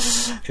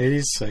 It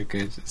is so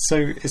good.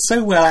 It's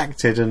so well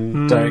acted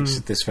and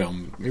directed, this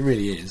film. It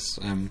really is.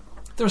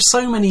 There are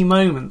so many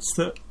moments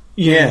that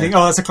you think,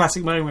 oh, that's a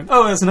classic moment.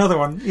 Oh, there's another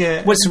one.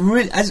 Yeah. What's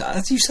really,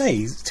 as you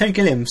say, Terry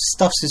Gilliam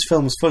stuffs his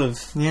films full of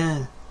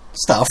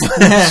stuff.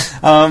 Yeah.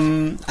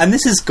 And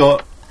this has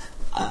got...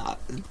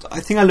 I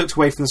think I looked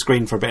away from the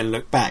screen for a bit and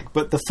looked back,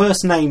 but the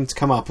first name to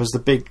come up as the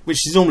big,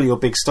 which is normally your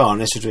big star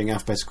unless you're doing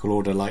alphabetical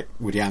order like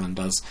Woody Allen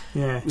does,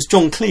 was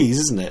John Cleese,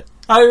 isn't it?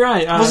 Oh,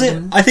 right. Was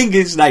it? I think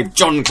his name,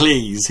 John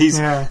Cleese.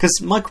 Because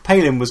Michael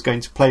Palin was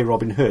going to play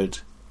Robin Hood.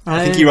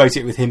 I think he wrote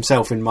it with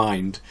himself in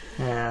mind.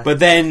 Yeah. But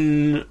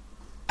then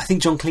I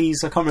think John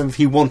Cleese, I can't remember if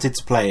he wanted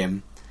to play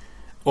him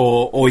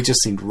or he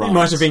just seemed right. It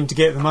might have been to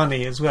get the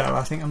money as well,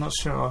 I think. I'm not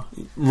sure.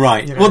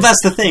 Right. Well,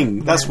 that's the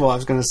thing. That's what I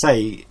was going to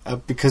say,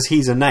 because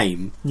he's a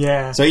name.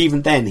 Yeah. So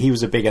even then, he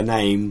was a bigger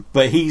name,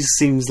 but he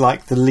seems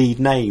like the lead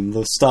name,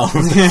 the star of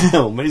the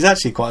film. And he's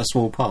actually quite a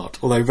small part,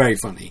 although very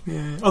funny.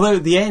 Yeah. Although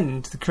at the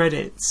end, the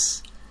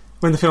credits,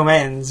 when the film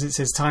ends, it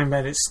says Time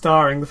Bandits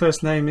starring. The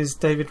first name is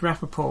David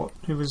Rappaport,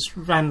 who was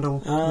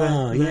Randall.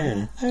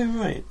 Yeah. Oh,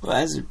 right. Well,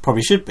 as it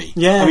probably should be.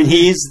 Yeah. I mean,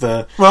 he is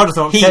the... Well, I'd have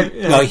thought... he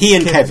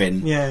and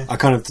Kevin are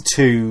kind of the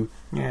 2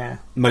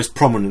 most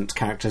prominent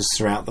characters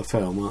throughout the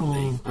film, aren't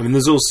they? I mean,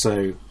 there's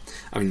also...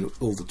 I mean,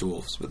 all the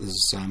dwarves, but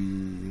there's...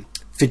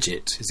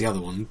 Fidget is the other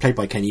one, played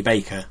by Kenny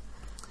Baker.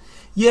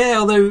 Yeah,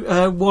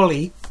 although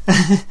Wally...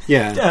 who...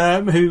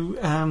 the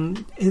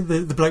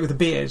bloke with the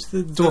beard.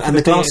 The dwarf and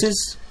with the beard.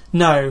 glasses?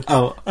 No.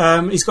 Oh.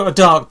 He's got a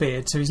dark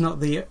beard, so he's not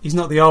the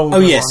old. Oh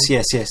yes,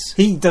 one. yes.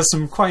 He does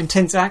some quite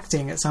intense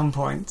acting at some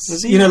points.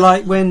 Does he? You know,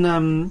 like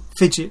when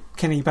Fidget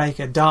Kenny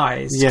Baker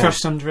dies,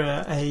 crushed under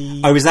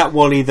a. Oh, is that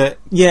Wally? That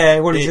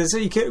Wally says,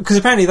 because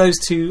apparently those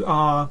 2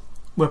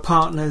 were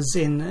partners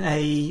in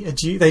they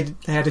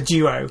had a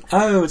duo.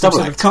 Oh,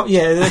 double act.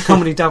 A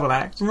comedy double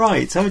act.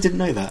 Right. Oh, I didn't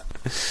know that.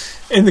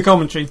 In the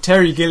commentary,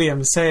 Terry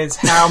Gilliam says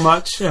how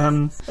much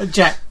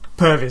Jack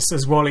Purvis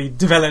as Wally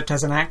developed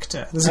as an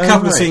actor. There's a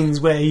couple of scenes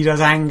where he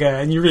does anger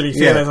and you really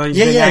feel as though he's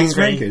being angry. He's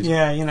very good.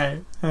 Yeah, you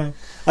know.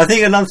 I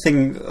think another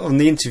thing on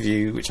the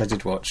interview, which I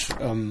did watch,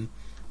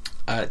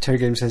 Terry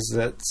Gilliam says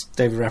that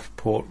David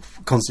Rappaport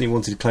constantly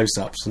wanted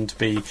close-ups and to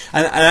be...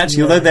 And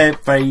actually, although they're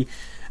very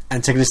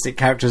antagonistic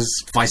characters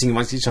fighting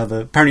amongst each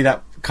other, apparently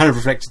that kind of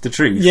reflected the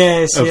truth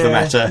of the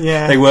matter.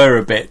 Yeah. They were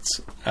a bit...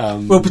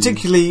 well,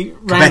 particularly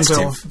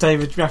Randall,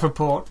 David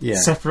Rappaport,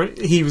 separate.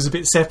 He was a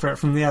bit separate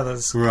from the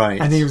others, right?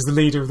 And he was the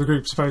leader of the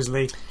group,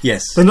 supposedly.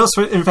 Yes, they're not.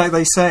 In fact,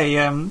 they say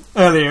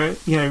earlier,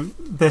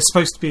 they're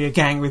supposed to be a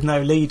gang with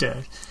no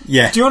leader.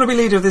 Yeah. Do you want to be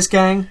leader of this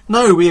gang?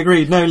 No, we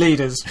agreed. No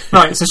leaders.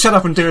 Right. So shut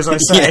up and do as I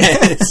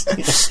say.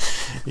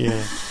 Yes.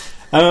 Yeah.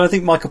 I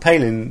think Michael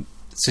Palin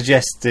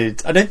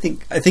suggested. I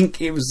think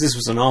this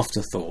was an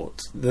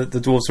afterthought. The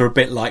dwarves are a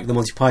bit like the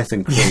Monty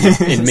Python crew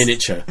in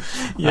miniature.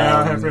 Yeah,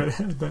 I have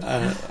read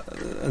that.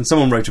 And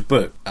someone wrote a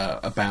book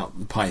about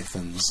the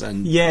Pythons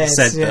and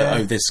said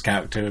that this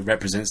character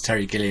represents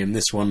Terry Gilliam,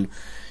 this one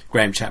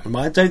Graham Chapman.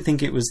 But I don't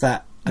think it was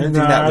that. I don't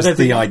think that was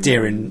the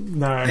idea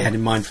they had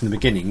in mind from the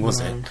beginning, was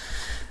it?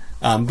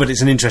 But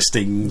it's an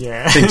interesting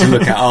thing to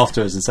look at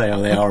afterwards and say,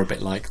 they are a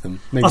bit like them.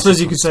 Maybe I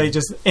suppose you could say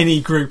just any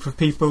group of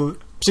people,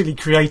 particularly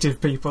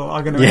creative people,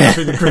 are going to end up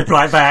in a group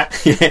like that.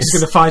 It's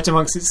going to fight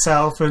amongst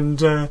itself,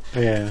 and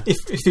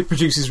if it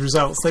produces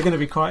results, they're going to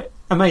be quite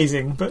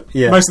amazing. But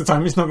most of the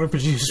time, it's not going to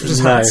produce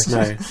results.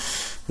 No.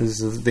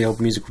 There's the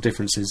old musical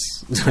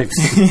differences.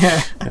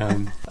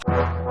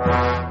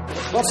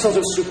 What sort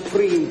of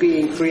supreme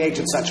being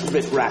created such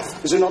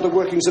riff-raff? Is it not the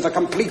workings of a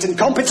complete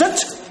incompetent?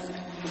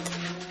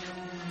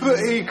 But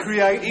he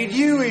created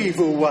you,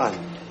 evil one.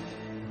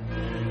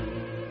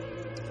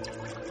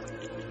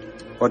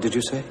 What did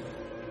you say?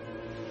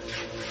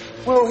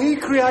 Well, he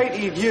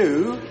created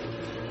you,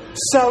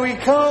 so he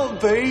can't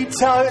be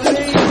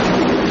totally...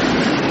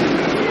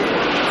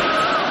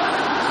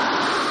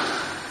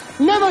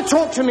 Never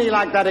talk to me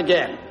like that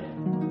again.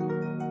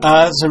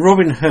 So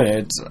Robin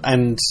Hood,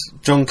 and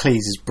John Cleese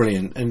is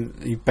brilliant, and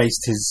he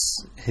based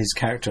his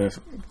character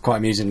quite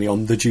amusingly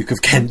on the Duke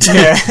of Kent.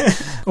 Yeah,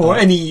 or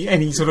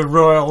any sort of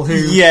royal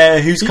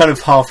who's kind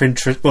of half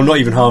interested, well, not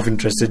even half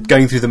interested,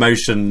 going through the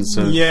motions.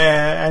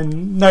 Yeah,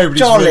 and nobody's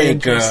jolly really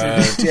good.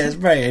 interested. Yeah, it's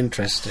very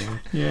interesting.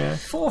 Yeah,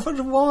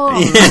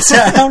 401. Yeah, so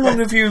how long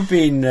have you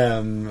been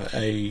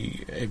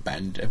a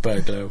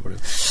burglar or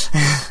whatever?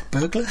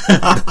 Burglar?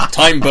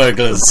 Time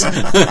burglars.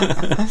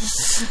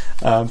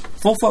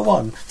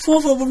 4'1".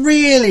 4'1",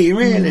 really?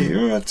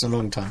 Oh, that's a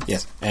long time.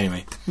 Yes,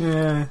 anyway.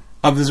 Yeah.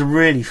 There's a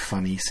really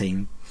funny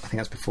scene, I think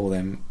that's before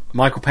them.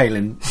 Michael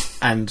Palin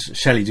and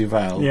Shelley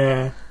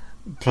Duvall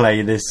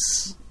play this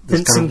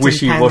kind of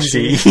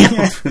wishy-washy.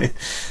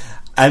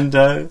 And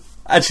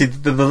actually,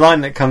 the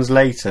line that comes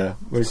later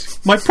was,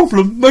 my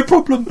problem,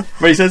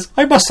 where he says,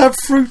 I must have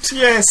fruit.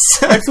 Yes.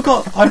 I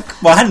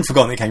hadn't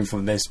forgotten it came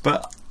from this,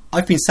 but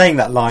I've been saying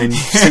that line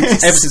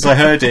ever since I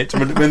heard it.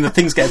 When the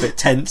things get a bit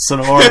tense or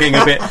getting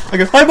a bit, I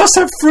go, I must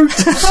have fruit.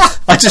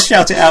 I just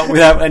shout it out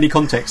without any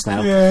context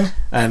now. Yeah.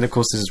 And of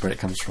course, this is where it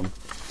comes from.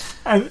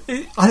 And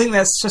I think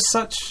that's just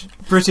such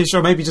British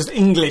or maybe just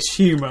English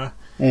humour.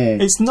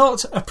 It's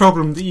not a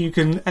problem that you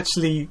can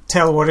actually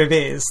tell what it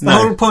is. The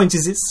whole point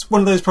is it's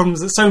one of those problems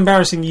that's so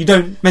embarrassing you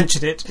don't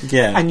mention it,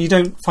 and you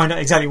don't find out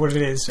exactly what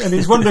it is. And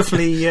it's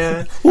wonderfully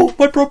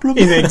my problem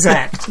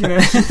inexact,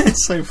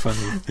 It's so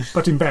funny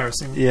but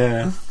embarrassing.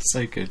 Yeah,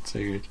 so good.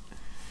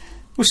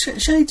 Well,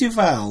 Shelley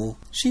Duvall,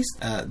 she's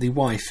the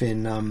wife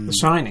in The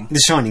Shining. The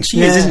Shining, she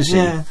is, isn't she?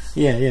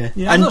 Yeah.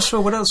 I'm not sure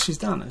what else she's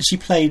done. She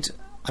played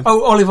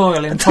Olive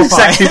Oil in Popeye. That's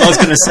exactly what I was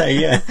going to say.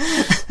 Yeah.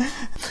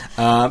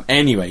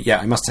 Anyway,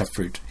 I must have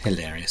fruit.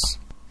 Hilarious.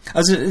 I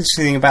was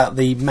interesting thing about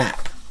the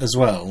map as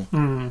well,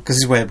 because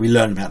this is where we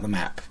learn about the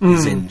map.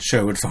 It's in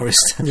Sherwood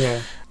Forest.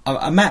 Yeah.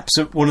 A map's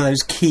one of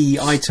those key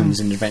items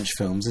in adventure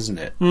films, isn't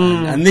it?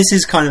 And this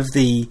is kind of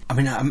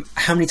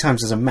how many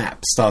times does a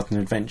map start an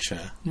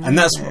adventure? And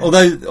that's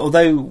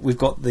although we've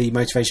got the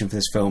motivation for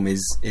this film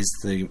is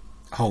the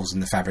holes in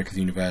the fabric of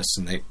the universe,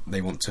 and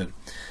they want to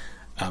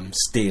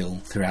steal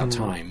throughout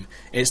time.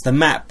 It's the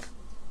map,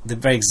 the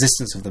very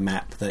existence of the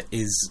map, that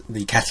is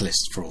the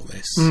catalyst for all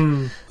this.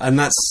 And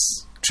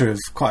that's true of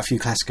quite a few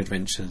classic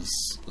adventures,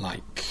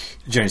 like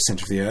Journey to the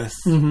Centre of the Earth.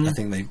 I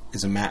think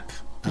is a map.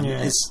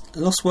 It's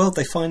Lost World.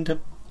 They find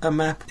a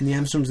map in the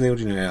Amsterdams of the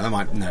Ordinary. I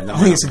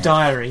think it's a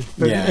diary.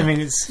 But I mean,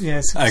 it's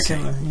okay.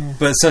 Similar,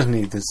 but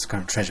certainly this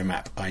kind of treasure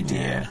map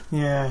idea.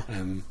 Yeah.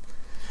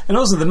 And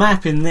also the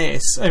map in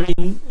this, I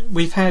mean,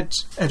 we've had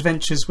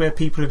adventures where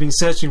people have been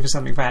searching for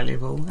something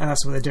valuable, and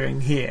that's what they're doing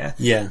here.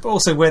 Yeah. But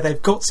also where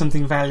they've got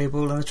something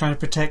valuable and they're trying to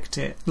protect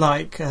it,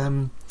 like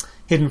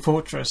Hidden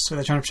Fortress, where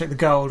they're trying to protect the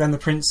gold and the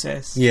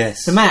princess.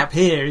 Yes. The map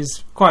here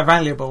is quite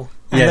valuable,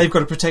 and they've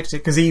got to protect it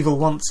because evil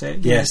wants it.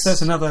 Yes. So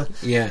that's another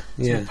sort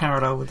of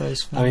parallel with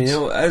those films. I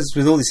mean, as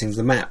with all these things,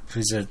 the map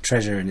is a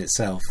treasure in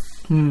itself,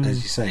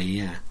 as you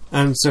say,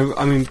 And so,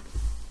 I mean,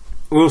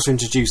 we're also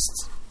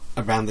introduced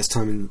around this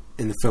time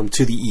in the film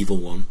to the evil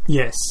one.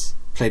 Yes.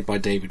 Played by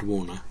David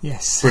Warner.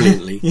 Yes.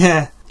 Brilliantly.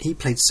 He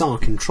played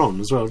Sark in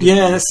Tron as well, didn't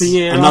he? That's the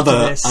year after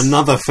this.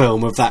 Another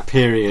film of that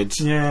period.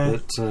 Yeah.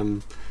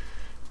 That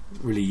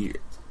really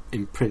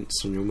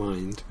imprints on your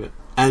mind.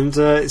 And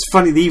it's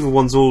funny, the evil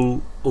one's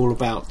all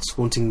about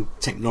wanting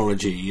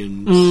technology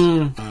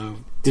and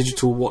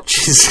digital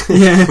watches,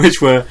 which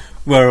were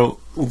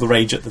all the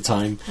rage at the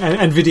time,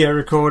 and video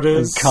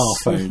recorders, and car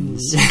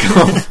phones,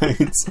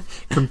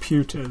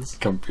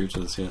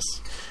 computers. Yes.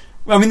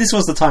 Well, I mean, this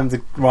was the time of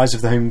the rise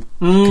of the home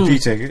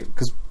computer,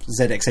 because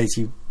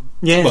ZX80,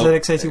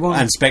 ZX81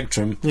 and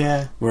Spectrum,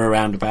 were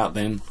around about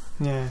then.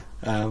 Yeah.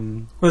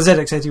 Well,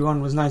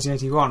 ZX81 was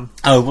 1981.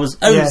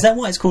 Is that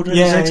why it's called a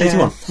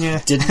ZX81? Yeah.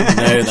 Didn't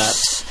know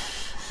that.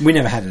 We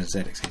never had a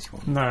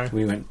ZX81. No.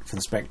 We went for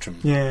the Spectrum.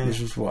 Yeah. Which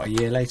was, a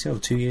year later or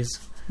 2 years?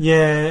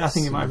 Yeah, I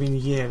think it might have been a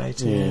year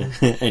later. Yeah.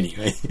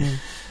 Anyway.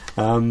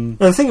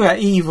 The thing about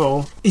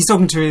evil, he's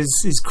talking to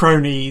his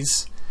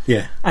cronies.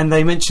 Yeah. And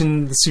they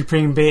mention the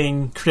Supreme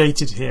Being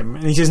created him.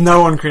 And he says,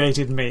 no one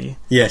created me.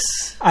 Yes.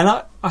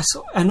 And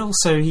and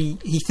also he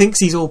thinks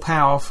he's all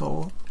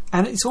powerful.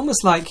 And it's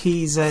almost like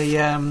he's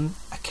a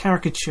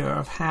caricature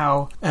of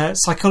how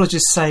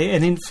psychologists say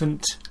an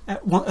infant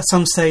at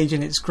some stage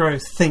in its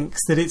growth thinks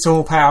that it's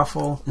all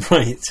powerful.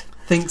 Right.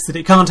 Thinks that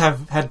it can't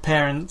have had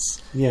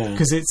parents. Yeah.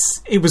 Because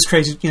it was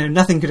created,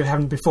 nothing could have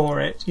happened before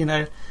it,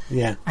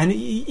 Yeah. And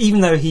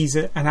even though he's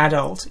an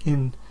adult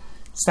in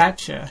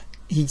stature,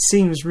 he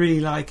seems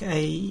really like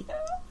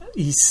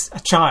he's a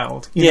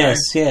child. Yes,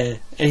 yeah.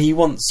 And he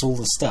wants all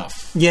the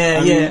stuff.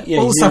 Yeah.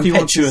 All the stuff he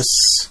wants.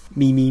 Impetuous,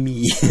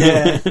 me.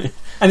 Yeah.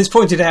 And it's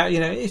pointed out,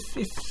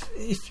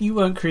 if you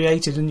weren't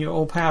created and you're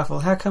all powerful,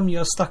 how come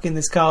you're stuck in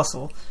this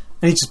castle?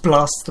 And he just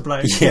blasts the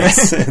bloke.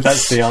 Yes,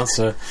 that's the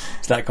answer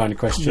to that kind of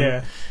question.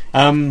 Yeah.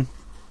 And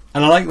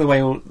I like the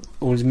way all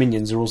his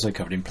minions are also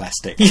covered in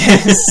plastic.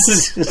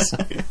 Yes.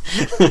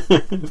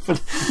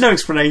 But no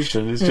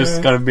explanation. It's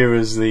just kind of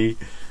mirrors the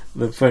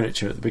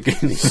furniture at the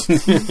beginning.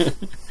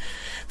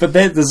 But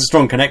there's a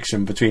strong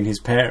connection between his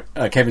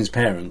Kevin's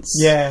parents.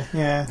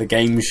 Yeah. The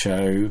game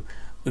show,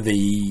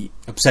 the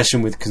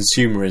obsession with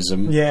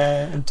consumerism.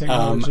 Yeah, and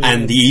technology.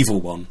 And the evil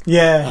one.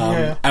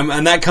 Yeah.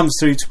 And that comes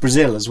through to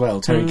Brazil as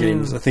well. Terry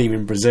Gilliam's a theme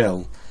in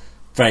Brazil.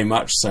 Very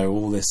much so.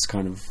 All this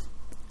kind of,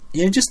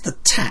 just the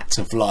tat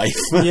of life.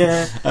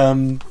 Yeah.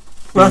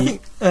 Well, I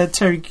think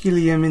Terry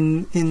Gilliam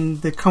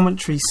in the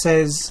commentary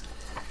says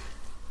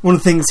one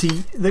of the things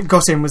that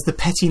got him was the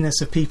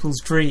pettiness of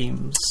people's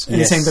dreams. And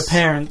he's saying the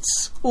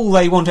parents, all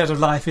they want out of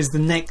life is the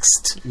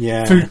next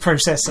food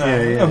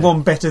processor and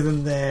one better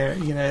than their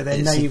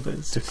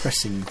neighbours.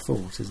 Depressing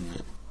thought, isn't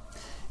it?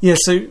 Yeah,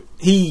 so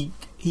he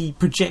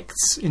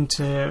projects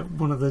into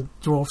one of the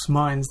dwarf's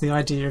minds the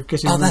idea of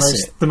getting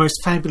the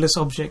most fabulous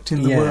object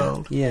in the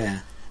world. Yeah.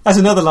 That's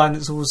another line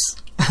that's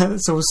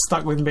always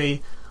stuck with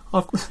me.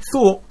 I've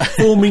thought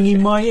forming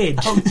in my head.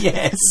 Oh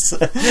yes,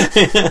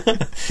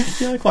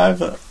 I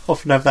quite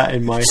often have that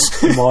in my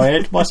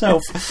head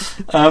myself.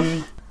 Now,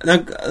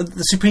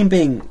 the Supreme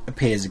Being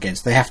appears again,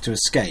 so they have to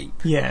escape.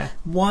 Yeah.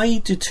 Why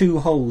do two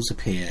holes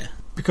appear?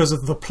 Because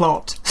of the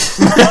plot.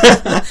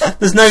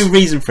 There's no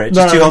reason for it.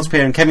 Just two holes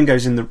appear, and Kevin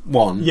goes in the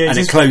one, and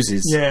it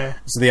closes. Yeah.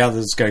 So the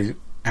others have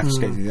to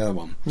escape through the other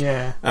one.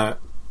 Yeah.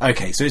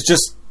 Okay, so it's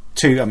just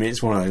two. I mean,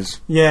 it's one of those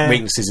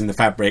weaknesses in the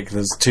fabric.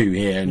 There's two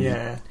here.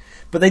 And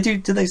but do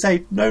they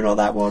say, no, not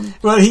that one?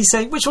 Well, he's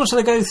saying, which one should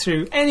I go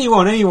through?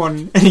 Anyone.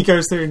 And he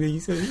goes through and he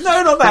says,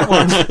 no, not that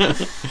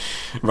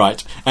one.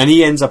 Right. And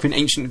he ends up in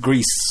ancient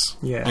Greece.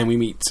 Yeah. And we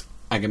meet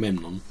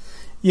Agamemnon.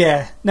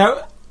 Yeah.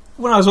 Now,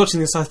 when I was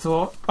watching this, I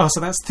thought, so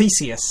that's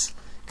Theseus,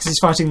 because he's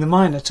fighting the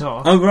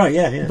Minotaur. Oh, right,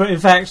 yeah. But in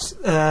fact...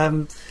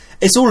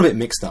 it's all a bit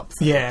mixed up.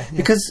 Though, yeah.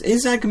 Because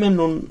is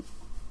Agamemnon...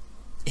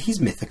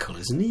 He's mythical,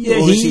 isn't he? Yeah,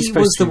 he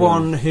was the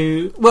one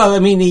who... Well, I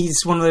mean, he's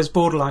one of those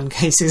borderline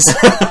cases.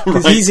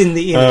 Because he's in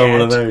the Iliad. Oh,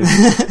 one of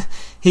those.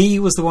 He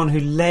was the one who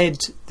led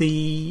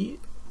the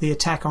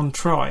attack on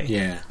Troy.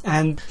 Yeah.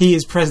 And he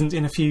is present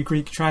in a few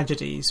Greek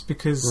tragedies,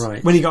 because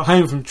when he got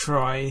home from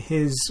Troy,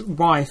 his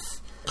wife,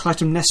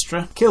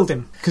 Clytemnestra, killed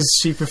him, because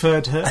she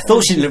preferred her... I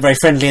thought she didn't look very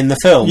friendly in the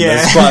film. Yeah.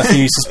 There's quite a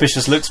few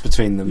suspicious looks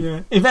between them.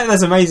 Yeah. In fact,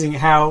 that's amazing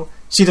how...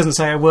 She doesn't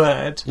say a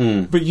word,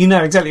 but you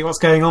know exactly what's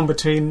going on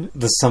between...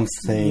 There's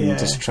something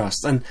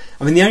distrust. And,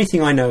 I mean, the only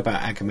thing I know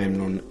about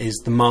Agamemnon is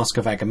the Mask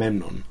of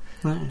Agamemnon.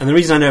 Right. And the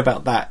reason I know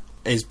about that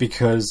is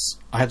because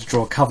I had to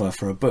draw a cover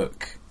for a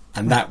book,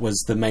 and that was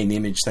the main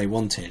image they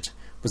wanted,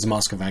 was the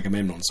Mask of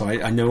Agamemnon. So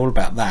I know all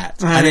about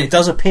that. And it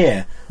does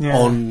appear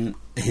on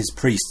his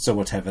priests or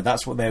whatever.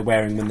 That's what they're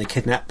wearing when they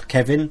kidnap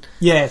Kevin.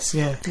 Yes,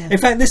 yeah. In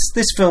fact,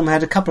 this film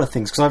had a couple of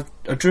things, because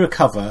I drew a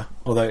cover,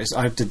 although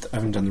I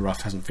haven't done the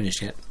rough, hasn't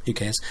finished yet, who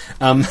cares,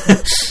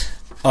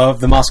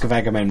 of the Mask of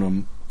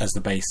Agamemnon as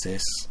the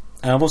basis.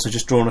 And I've also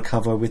just drawn a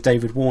cover with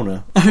David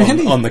Warner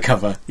on the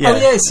cover. Yeah. Oh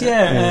yes,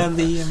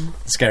 the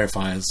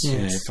Scarifiers.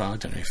 Yes. I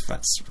don't know if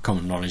that's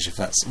common knowledge, if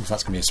that's going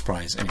to be a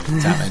surprise. Anyway,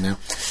 it's out there now.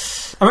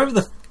 I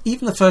remember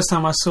even the first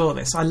time I saw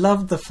this, I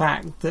loved the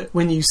fact that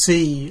when you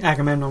see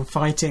Agamemnon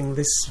fighting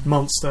this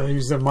monster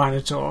who's a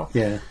Minotaur,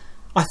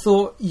 I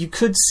thought you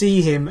could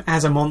see him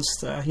as a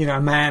monster,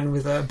 a man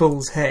with a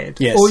bull's head,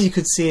 or you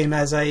could see him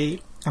as a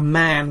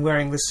man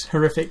wearing this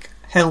horrific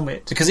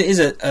helmet, because it is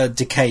a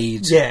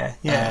decayed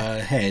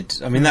head.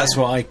 I mean, that's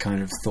what I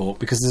kind of thought,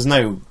 because there's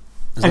no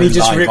he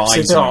just rips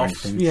it off.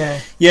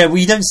 Well,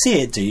 you don't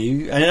see it, do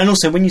you? And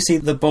also, when you see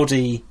the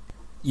body,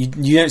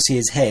 you don't see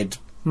his head.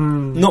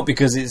 Not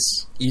because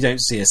you don't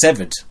see a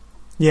severed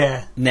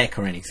neck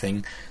or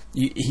anything.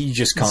 You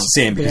just can't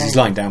see him because he's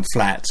lying down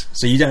flat,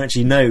 so you don't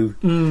actually know,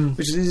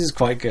 which is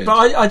quite good.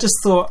 But I just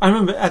thought, I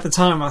remember at the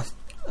time,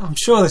 I'm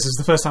sure this was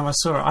the first time I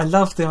saw it, I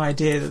loved the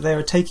idea that they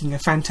were taking a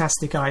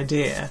fantastic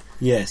idea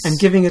and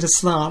giving it a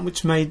slant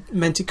which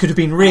meant it could have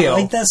been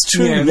real. That's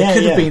true. There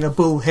could have been a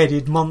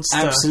bull-headed monster.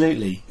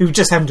 Absolutely. Who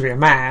just happened to be a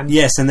man.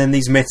 Yes, and then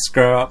these myths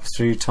grow up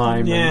through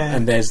time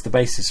and there's the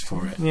basis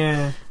for it.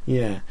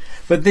 Yeah.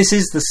 But this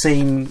is the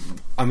scene,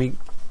 I mean,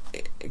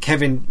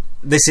 Kevin...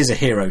 This is a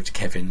hero to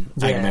Kevin,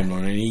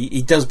 Agamemnon, and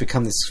he does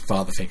become this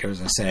father figure,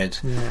 as I said,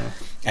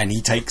 and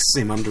he takes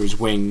him under his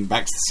wing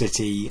back to the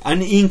city,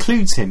 and he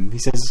includes him. He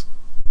says,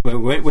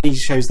 when he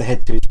shows the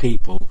head to his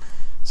people,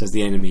 says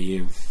the enemy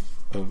of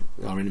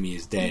our enemy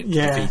is dead,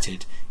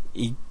 defeated.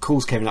 He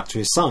calls Kevin up to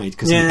his side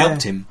because he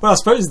helped him. Well, I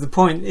suppose the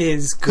point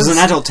is... Because an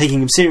adult taking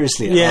him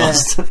seriously at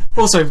last.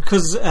 Also,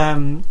 because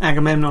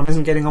Agamemnon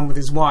isn't getting on with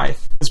his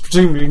wife, there's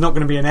presumably not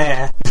going to be an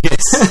heir.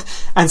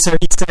 Yes. And so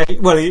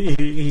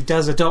he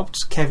does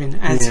adopt Kevin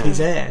as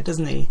his heir,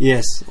 doesn't he?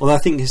 Yes. Well, I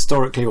think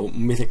historically or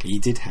mythically he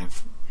did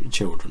have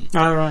children.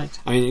 Oh, right.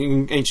 I mean,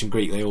 in ancient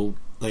Greek they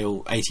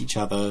all ate each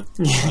other,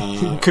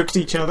 cooked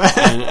each other,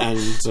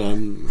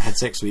 and had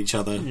sex with each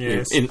other.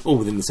 Yes. All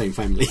within the same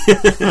family.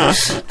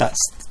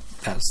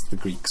 That's the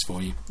Greeks for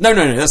you. No,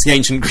 that's the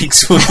ancient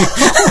Greeks for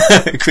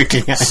you.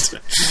 Quickly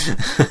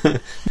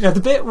add. Now,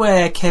 the bit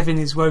where Kevin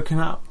is woken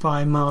up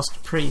by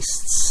masked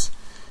priests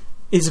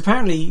is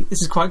apparently,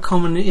 this is quite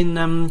common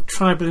in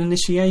tribal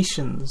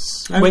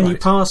initiations. When you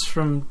pass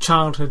from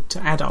childhood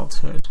to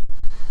adulthood,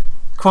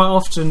 quite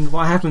often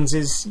what happens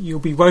is you'll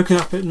be woken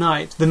up at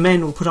night, the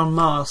men will put on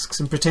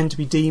masks and pretend to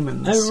be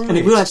demons. Oh, right. And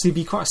it will actually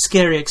be quite a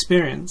scary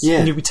experience. Yeah.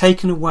 And you'll be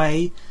taken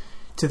away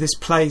to this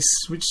place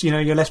which, you know,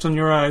 you're left on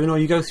your own, or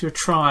you go through a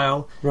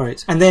trial.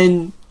 Right. And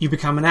then you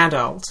become an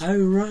adult.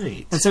 Oh,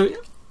 right. And so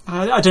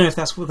I don't know if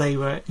that's what they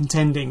were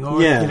intending,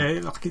 or Yeah. you know,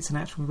 like it's an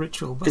actual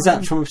ritual. But Is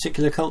that from a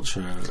particular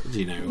culture? Do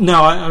you know?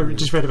 No, I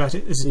just read about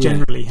it as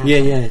generally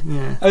happening.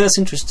 Yeah. Oh, that's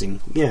interesting.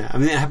 Yeah, I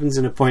mean, it happens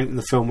in a point in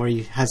the film where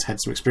he has had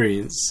some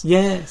experience.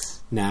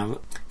 Yes. Now,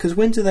 because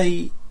when do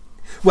they?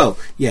 Well,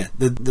 yeah,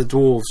 the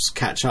dwarves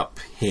catch up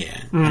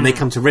here and they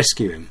come to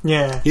rescue him.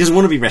 Yeah. He doesn't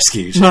want to be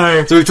rescued.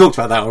 No. So we've talked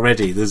about that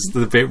already. There's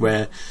the bit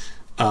where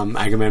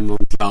Agamemnon's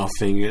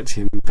laughing at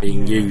him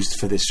being used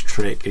for this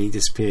trick, and he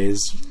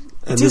disappears.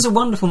 It is a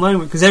wonderful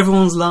moment because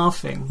everyone's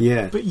laughing.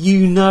 Yeah. But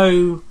you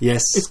know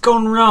it's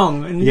gone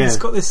wrong, and it's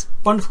got this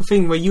wonderful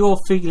thing where you're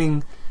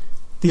feeling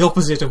the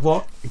opposite of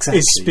what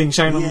is being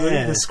shown on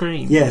the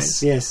screen.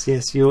 Yes.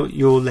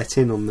 You're let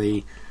in on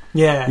the.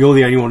 Yeah. You're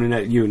the only one who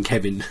knows, you and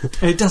Kevin.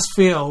 It does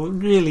feel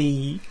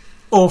really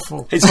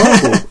awful. It's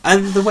horrible.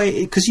 And the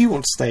way, because you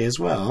want to stay as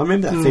well. I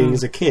remember that feeling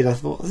as a kid. I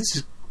thought, this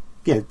is,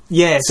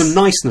 some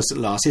niceness at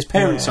last. His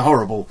parents are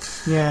horrible.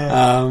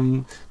 Yeah.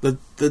 The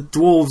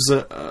dwarves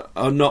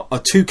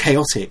are too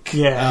chaotic.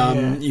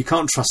 You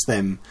can't trust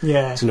them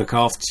to look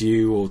after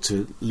you or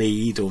to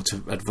lead or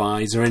to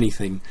advise or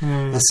anything.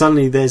 And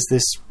suddenly there's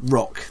this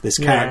rock, this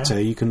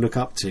character you can look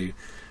up to.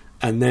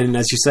 And then,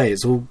 as you say,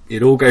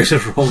 it all goes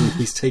wrong.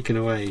 He's taken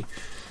away.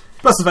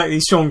 Plus the fact that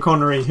he's Sean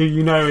Connery, who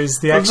you know is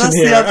the action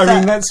hero.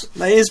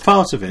 That is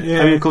part of it. Yeah.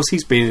 I mean, of course,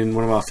 he's been in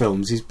one of our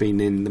films. He's been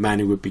in The Man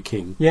Who Would Be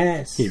King.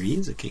 Yes. Here he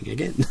is a king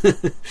again.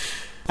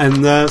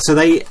 And so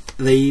they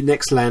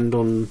next land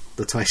on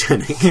the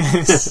Titanic.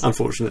 Yes.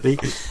 Unfortunately,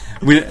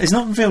 it's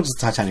not revealed as the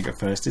Titanic at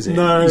first, is it?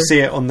 No. You see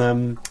it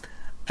on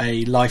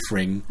a life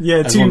ring.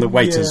 As one of the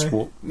waiters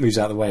moves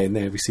out of the way, and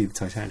there we see the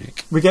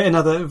Titanic. We get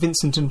another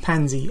Vincent and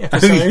Pansy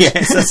episode. Oh,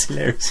 yes, that's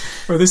hilarious.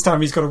 Well, this time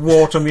he's got a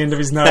wart on the end of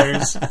his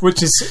nose,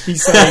 which is,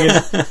 he's saying,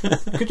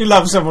 could you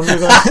love someone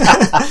with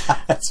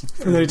that?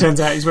 And then it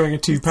turns out he's wearing a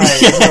toupee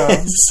as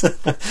well.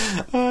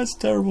 Oh, it's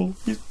terrible.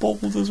 He's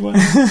bald as well.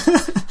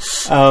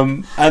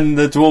 And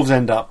the dwarves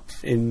end up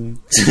in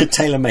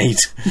tailor-made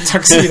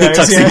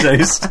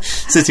tuxedos,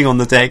 sitting on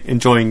the deck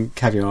enjoying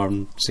caviar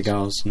and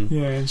cigars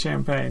and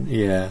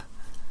champagne.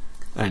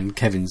 And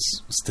Kevin's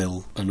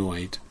still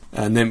annoyed,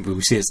 and then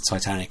we see it's the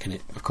Titanic, and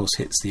it of course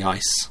hits the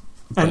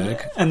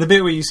iceberg. And the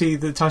bit where you see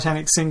the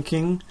Titanic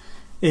sinking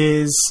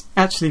is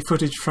actually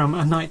footage from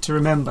A Night to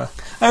Remember.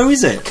 Oh,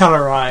 is it?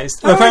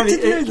 Colourised. Oh, apparently, I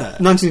didn't know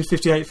that.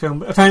 1958 film.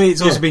 But apparently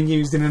it's also been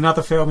used in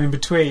another film in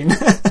between.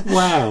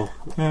 Wow.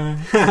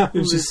 It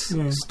was just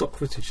stock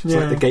footage. It's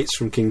like the gates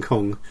from King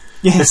Kong.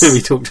 Yes.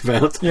 we talked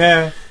about.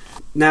 Yeah.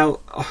 Now,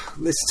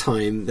 this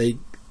time, they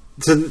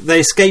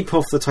escape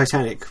off the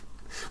Titanic.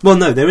 Well,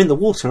 no, they're in the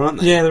water, aren't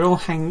they? Yeah, they're all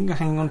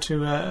hanging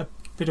onto a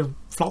bit of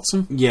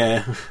flotsam.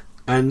 Yeah.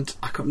 And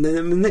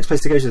the next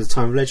place to go to is the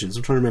Time of Legends.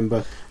 I'm trying to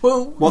remember.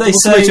 Well,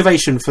 what's the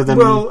motivation for them?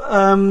 Well,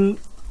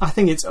 I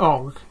think it's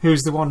Og,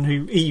 who's the one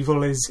who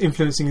evil is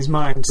influencing his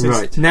mind.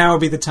 Says, now will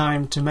be the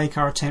time to make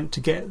our attempt to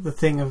get the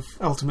thing of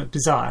ultimate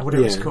desire,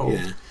 whatever it's called.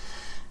 Yeah.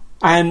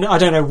 And I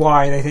don't know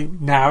why they think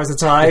now is the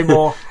time,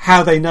 or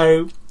how they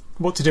know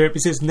what to do it.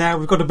 Because now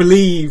we've got to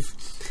believe,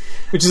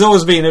 which has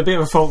always been a bit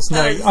of a false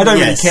note. I don't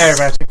really care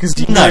about it because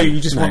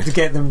you just want to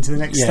get them to the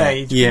next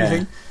stage.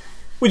 Yeah.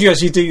 Would you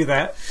actually do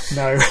that?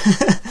 No.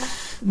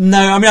 No,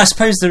 I mean, I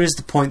suppose there is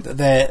the point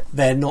that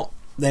they're not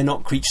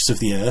creatures of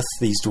the earth,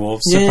 these dwarves.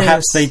 So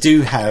perhaps they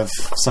do have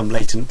some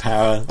latent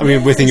power. I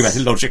mean, we're thinking about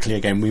it logically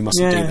again. We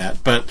mustn't do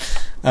that. But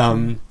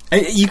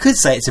you could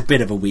say it's a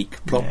bit of a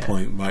weak plot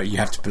point where you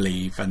have to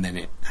believe and then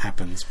it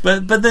happens.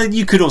 But then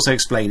you could also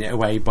explain it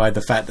away by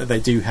the fact that they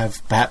do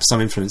have perhaps some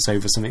influence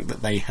over something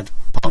that they had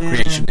part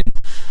creation in.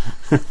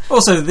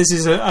 Also, this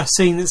is a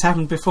scene that's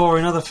happened before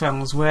in other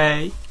films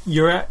where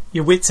you're at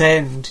your wit's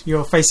end,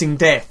 you're facing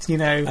death, you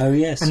know. Oh,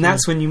 yes. And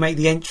that's when you make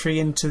the entry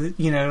into,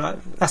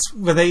 that's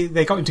where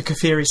they got into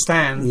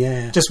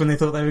Kafiristan just when they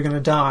thought they were going to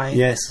die.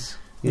 Yes.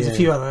 There's a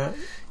few other...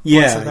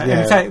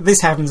 Yeah. In fact,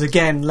 this happens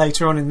again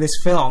later on in this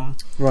film.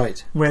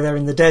 Right. Where they're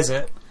in the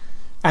desert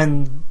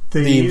and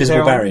the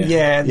invisible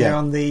barrier. They're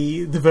on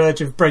the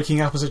verge of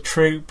breaking up as a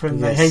troop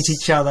and they hate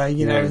each other,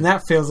 you know, and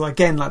that feels like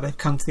they've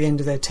come to the end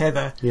of their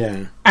tether.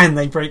 Yeah. And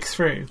they break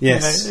through.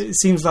 Yes. You know, it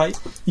seems like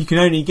you can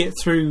only get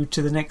through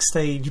to the next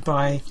stage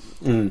by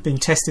being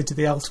tested to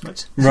the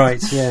ultimate.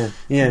 Right, yeah.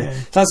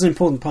 That's an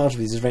important part of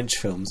these adventure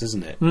films,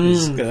 isn't it?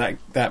 It's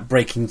that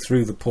breaking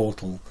through the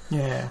portal.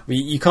 Yeah.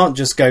 You can't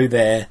just go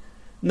there.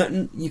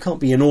 No, you can't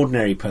be an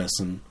ordinary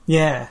person.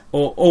 Yeah.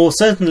 Or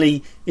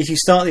certainly, if you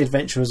start the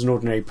adventure as an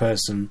ordinary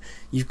person,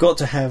 you've got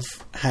to have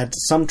had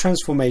some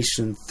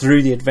transformation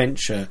through the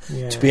adventure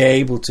to be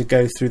able to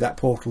go through that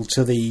portal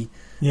to the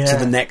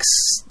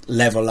next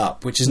level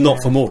up, which is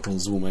not for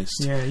mortals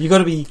almost. Yeah, you've got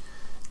to be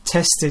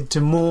tested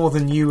to more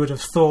than you would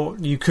have thought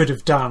you could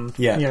have done.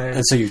 Yeah, you know.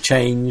 and so you've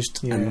changed,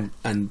 Yeah.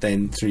 and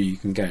then through you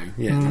can go.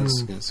 Yeah,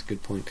 that's a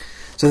good point.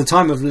 So the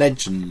time of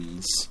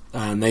legends,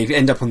 they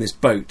end up on this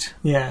boat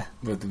Yeah.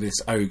 with this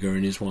ogre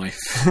and his wife,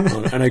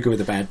 an ogre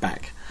with a bad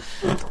back.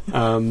 There's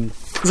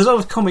a lot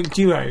of comic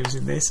duos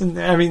in this, and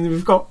I mean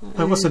we've got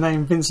what's her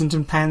name, Vincent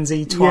and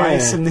Pansy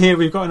twice, Yeah. and here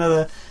we've got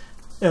another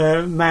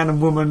man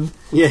and woman.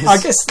 Yes. I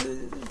guess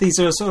these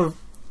are sort of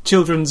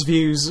children's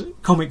views,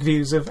 comic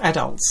views of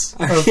adults,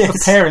 of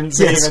parents,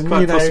 yes, even.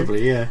 quite you know.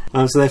 possibly, yeah.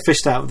 So they're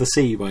fished out of the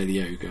sea by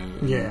the ogre,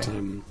 and, Yeah.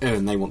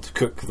 And they want to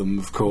cook them,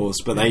 of course,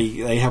 but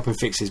they help him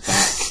fix his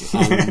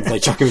back, and they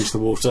chuck him into the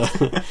water.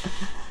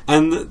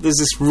 And there's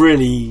this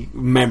really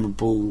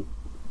memorable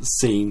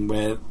scene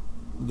where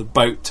the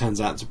boat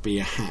turns out to be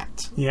a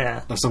hat,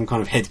 Yeah. or some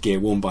kind of headgear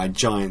worn by a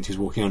giant who's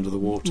walking under the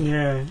water.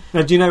 Yeah.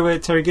 Now, do you know where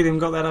Terry Gilliam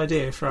got that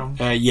idea from?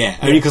 Yeah,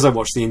 only because I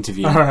watched the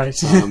interview. All right.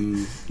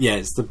 Yeah,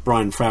 it's the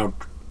Brian Froud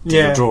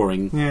Yeah.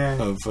 drawing Yeah.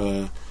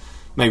 of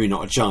maybe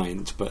not a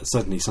giant, but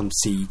certainly some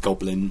sea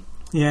goblin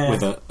Yeah.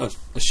 with a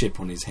ship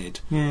on his head.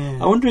 Yeah.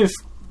 I wonder if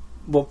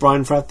what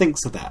Brian Froud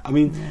thinks of that. I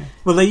mean, Yeah.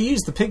 Well, they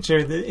used the picture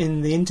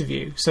in the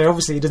interview, so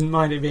obviously he doesn't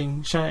mind it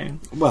being shown.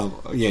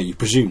 well, yeah, you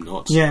presume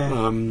not.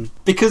 Yeah.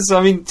 Because,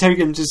 I mean, Terry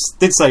Gilliam just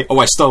did say, "Oh,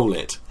 I stole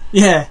it."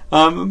 Yeah.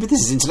 But this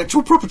is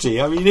intellectual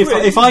property. I mean,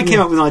 if I came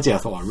up with an idea, I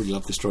thought, I really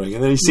love this drawing,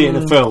 and then you see it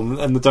in a film,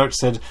 and the director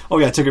said, "Oh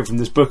yeah, I took it from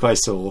this book I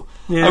saw,"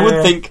 Yeah. I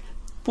would think,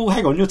 well,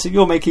 hang on,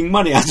 you're making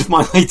money out of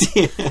my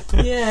idea.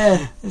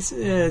 Yeah. It's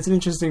an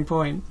interesting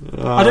point.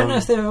 I don't know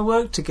if they ever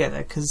worked together,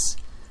 because,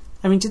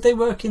 I mean, did they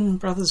work in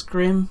Brothers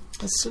Grimm?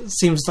 It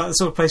seems like the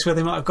sort of place where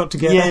they might have got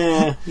together.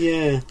 Yeah,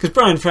 yeah. Because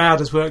Brian Froud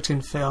has worked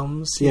in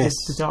films. He Yes.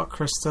 did The Dark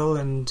Crystal,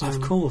 and Of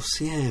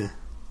course, yeah.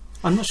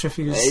 I'm not sure if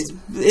he was.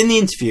 In the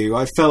interview,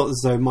 I felt as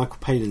though Michael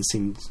Palin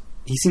seemed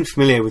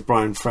familiar with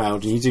Brian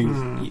Froud, and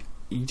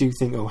you do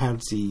think, oh, how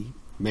does he?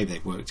 Maybe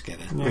they've worked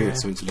together. Maybe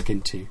that's something to look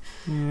into.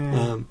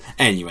 Yeah.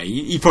 Anyway,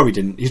 he probably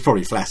didn't. He's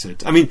probably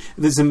flattered. I mean,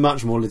 there's a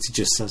much more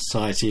litigious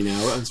society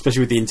now,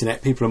 especially with the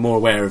internet. People are more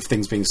aware of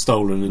things being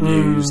stolen and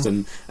used,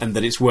 and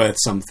that it's worth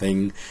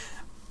something.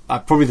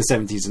 Probably the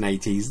 70s and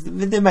 80s,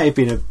 there may have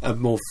been a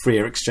more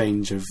freer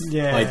exchange of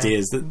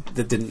ideas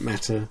that didn't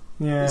matter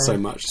so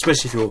much.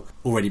 Especially if you're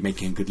already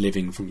making a good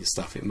living from your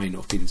stuff, it may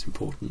not have been as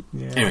important.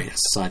 Yeah. Anyway,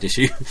 that's a side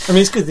issue. I mean,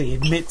 it's good that he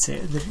admits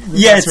it.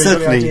 Yeah, that's really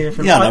certainly. the idea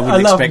from, Yeah, I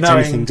wouldn't love expect knowing-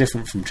 anything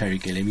different from Terry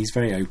Gilliam. He's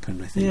very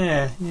open, I think.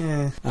 Yeah,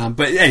 yeah.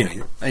 But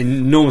anyway, an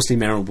enormously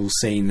memorable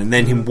scene, and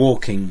then him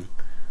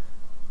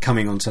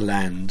coming onto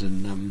land,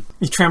 and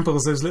He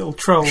tramples those little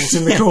trolls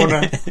in the corner.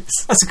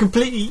 That's a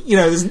completely,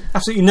 there's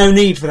absolutely no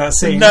need for that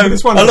scene. no,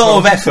 It's a wonderful. lot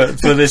of effort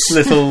for this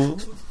little.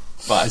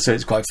 But so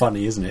it's quite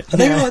funny, isn't it?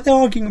 They're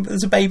arguing.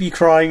 There's a baby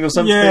crying or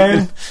something.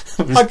 Yeah,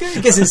 I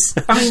guess it's.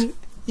 I mean,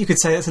 you could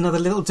say it's another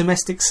little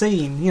domestic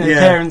scene.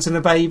 Parents and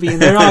a baby,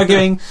 and they're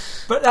arguing,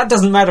 but that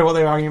doesn't matter what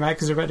they're arguing about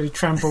because they're about to be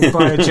trampled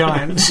by a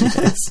giant.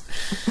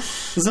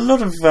 There's a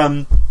lot of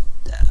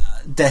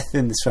death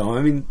in this film.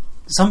 I mean,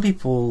 some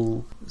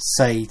people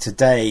say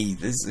today,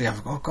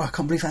 "Oh God, I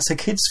can't believe that's a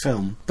kids'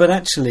 film." But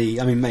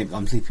actually, I mean, maybe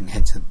I'm leaping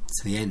ahead to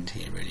the end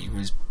here. Really,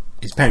 whereas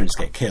his parents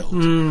get killed,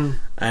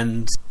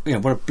 and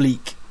what a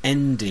bleak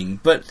ending.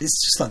 But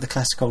it's just like the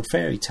classic old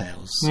fairy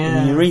tales. Yeah. I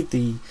mean, you read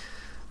the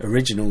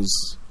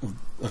originals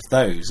of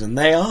those, and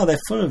they're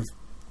full of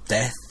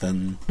death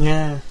and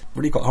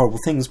really got horrible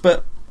things.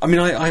 But I mean,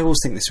 I always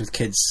think this with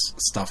kids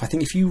stuff. I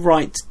think if you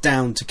write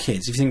down to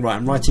kids, if you think, right,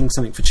 I'm writing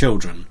something for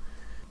children,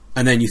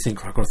 and then you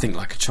think, right, I've got to think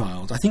like a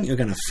child, I think you're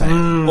going to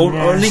fail, or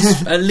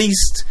at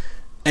least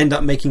end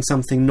up making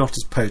something not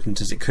as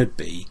potent as it could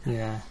be.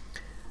 Yeah.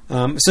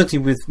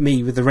 Certainly with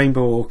me, with the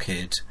Rainbow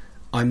Orchid,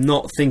 I'm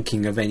not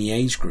thinking of any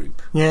age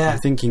group. Yeah. I'm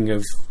thinking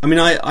of. I mean,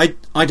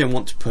 I don't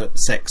want to put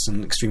sex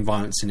and extreme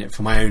violence in it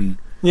for my own.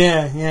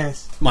 Yeah.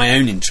 Yes. My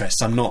own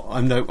interests. I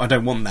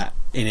don't want that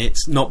in it.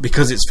 Not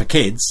because it's for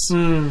kids.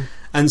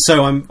 And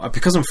so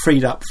because I'm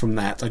freed up from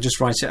that, I just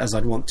write it as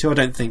I'd want to. I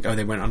don't think,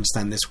 they won't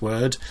understand this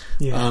word.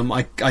 Yeah.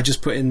 I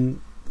just put in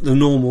the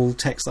normal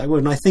text that I would,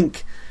 and I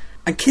think,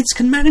 and kids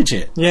can manage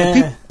it.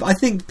 Yeah. I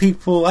think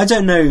people. I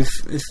don't know if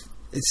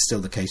it's still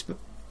the case, but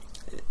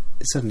it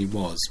certainly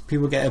was.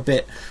 People get a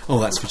bit,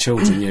 that's for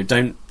children.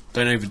 Don't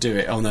overdo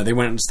it. Oh no, they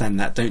won't understand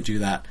that. Don't do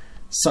that.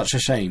 Such a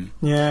shame.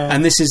 Yeah.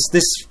 And this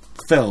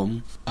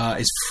film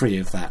is free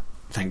of that,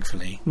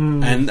 thankfully,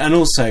 and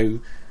also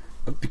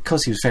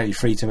because he was fairly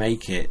free to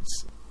make it.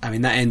 I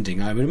mean, that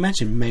ending, I would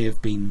imagine, may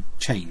have been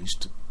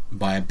changed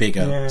by a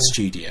bigger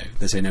studio.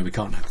 They say, no, we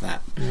can't have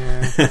that.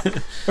 Yeah.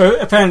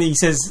 Well, apparently, he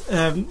says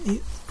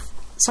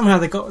somehow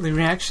they got the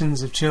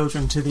reactions of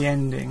children to the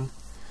ending.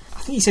 I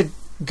think he said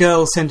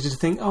girls tended to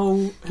think,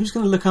 who's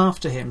going to look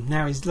after him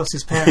now he's lost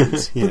his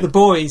parents? But the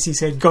boys, he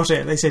said, got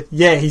it. They said,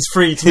 yeah, he's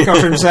free to look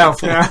after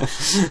himself now.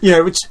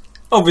 Which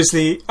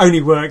obviously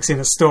only works in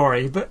a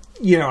story, but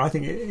I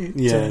think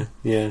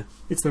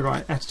it's the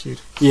right attitude.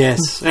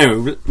 Yes.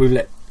 Anyway,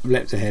 we've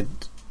leapt ahead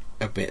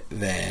a bit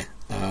there.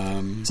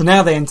 So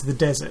now they enter the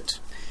desert.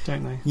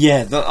 don't they?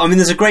 Yeah, I mean,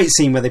 there's a great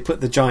scene where they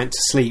put the giant to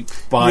sleep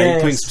by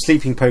Yes. putting some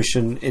sleeping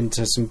potion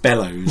into some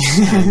bellows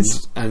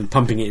and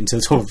pumping it into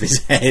the top of his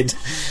head.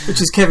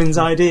 Which is Kevin's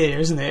idea,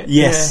 isn't it?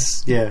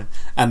 Yes, yeah.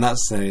 And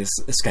that's their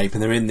escape,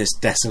 and they're in this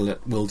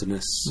desolate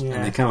wilderness, Yeah.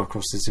 and they come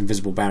across this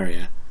invisible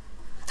barrier.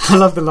 I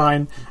love the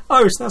line,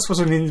 "Oh, so that's what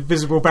an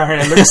invisible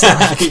barrier looks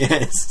like."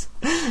 Yes.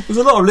 There's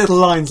a lot of little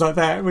lines like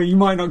that where you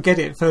might not get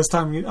it first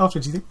time.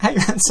 Afterwards, you think, "Hey,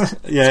 that's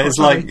Yeah, that's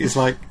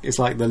it's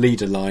like the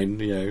leader line,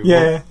 you know.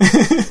 yeah,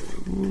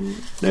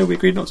 No, we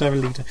agreed not to have a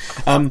leader.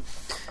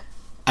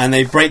 And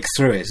they break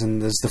through it,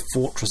 and there's the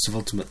Fortress of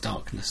Ultimate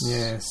Darkness.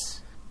 yes,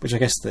 Which I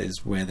guess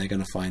is where they're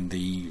going to find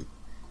the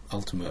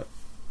ultimate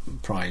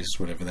prize,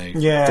 whatever they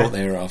Yeah. thought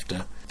they were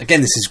after.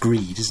 Again, this is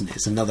greed, isn't it?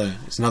 It's another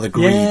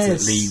greed that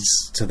Yes.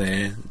 leads to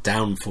their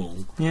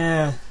downfall.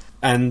 yeah,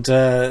 And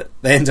they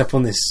end up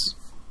on this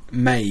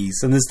maze,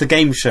 and there's the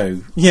game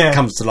show Yeah.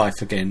 comes to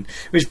life again,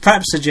 which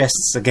perhaps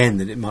suggests again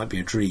that it might be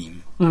a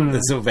dream, Mm. the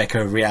sort of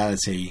echo of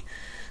reality.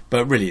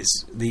 But really,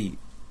 it's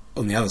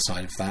on the other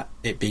side of that,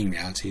 it being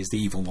reality, is the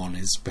evil one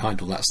is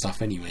behind all that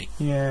stuff anyway.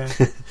 yeah.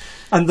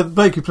 And the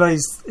bloke who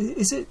plays,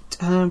 is it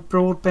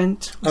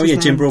Broadbent? Oh yeah,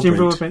 Jim Broadbent. Jim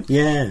Broadbent.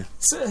 Yeah.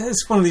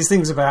 It's one of these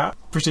things about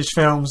British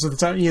films of the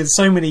time. There's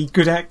so many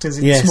good actors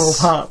in Yes. small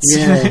parts.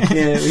 Yeah,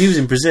 yeah. He was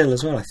in Brazil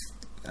as well,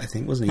 I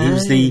think, wasn't he? He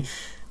was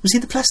was he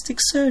the plastic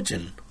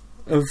surgeon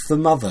of the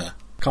mother?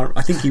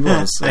 I think he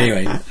was.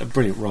 Anyway, a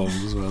brilliant role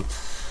as well.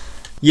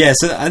 Yeah,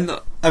 so and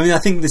I mean, I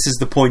think this is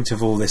the point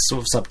of all this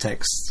sort of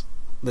subtext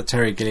that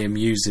Terry Gilliam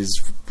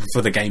uses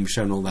for the game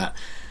show and all that.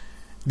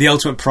 The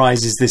ultimate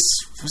prize is this,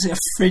 was it a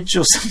fridge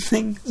or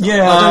something?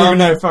 Yeah, I don't even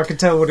know if I could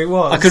tell what it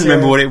was. I couldn't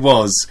remember what it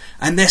was.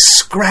 And they're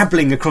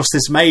scrabbling across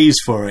this maze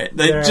for it.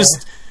 They're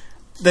just...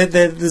 there's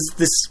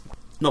this...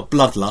 Not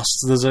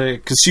bloodlust, there's a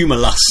consumer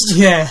lust.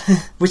 Yeah.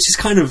 Which is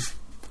kind of...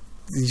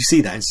 You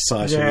see that in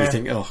society and Yeah. you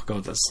think, oh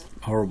God, that's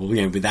horrible,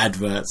 you know, with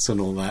adverts and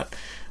all that.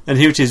 And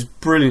here it is,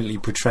 brilliantly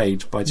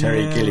portrayed by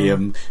Terry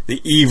Gilliam.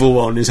 The evil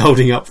one is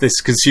holding up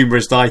this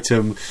consumerist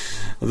item.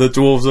 The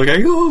dwarves are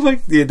going, oh my...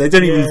 They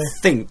don't even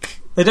think...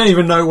 They don't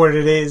even know what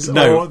it is,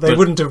 No, or they but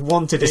wouldn't have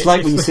wanted it. It's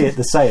like when you see at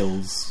the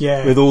sales,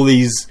 Yeah. with all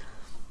these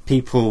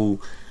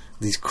people,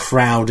 these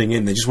crowding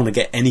in. They just want to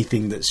get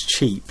anything that's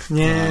cheap.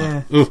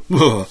 Yeah.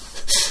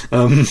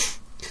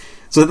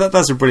 So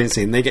that's a brilliant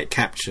scene. They get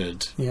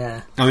captured.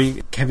 Yeah. I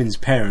mean, Kevin's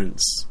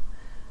parents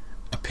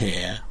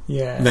appear.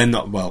 Yeah. They're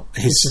not, well,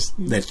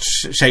 they're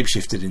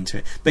shapeshifted into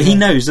it. But he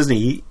knows, doesn't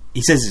he?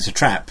 He says it's a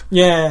trap.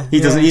 Yeah.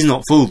 He doesn't. yeah. He's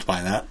not fooled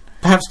by that.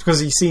 Perhaps because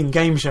he's seen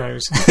game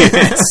shows.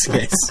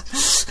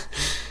 yes.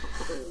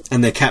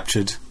 And they're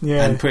captured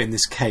Yeah. and put in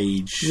this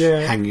cage Yeah.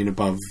 hanging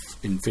above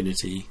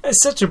infinity.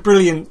 It's such a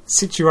brilliant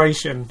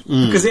situation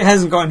because it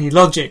hasn't got any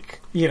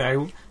logic, you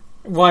know.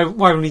 Why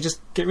wouldn't he just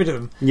get rid of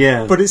them?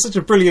 Yeah. But it's such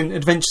a brilliant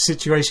adventure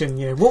situation,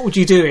 you know. What would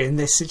you do in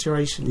this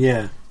situation?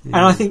 Yeah. And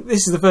I think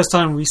this is the first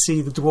time we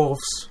see the dwarves.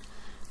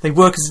 They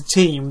work as a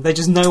team. They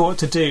just know what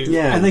to do.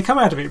 Yeah. And they come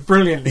out of it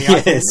brilliantly. Yes. I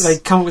think they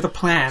come up with a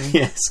plan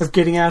Yes. of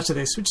getting out of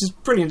this, which is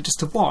brilliant just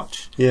to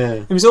watch. Yeah.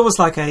 It was almost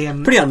like a...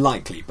 Pretty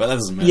unlikely, but that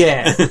doesn't matter.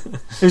 Yeah.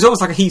 It was almost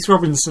like a Heath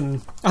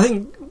Robinson... I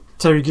think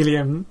Terry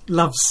Gilliam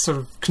loves sort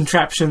of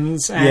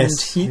contraptions and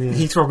Yes, yeah.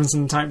 Heath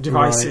Robinson type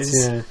devices.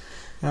 Right, yeah.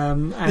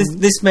 And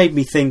This made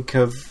me think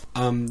of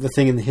the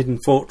thing in the Hidden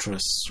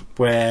Fortress,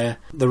 where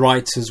the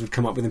writers would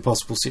come up with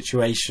impossible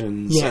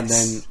situations, Yes. and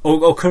then,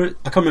 or I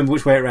can't remember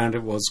which way around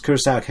it was.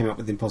 Kurosawa came up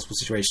with impossible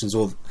situations,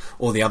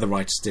 or the other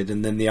writers did,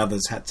 and then the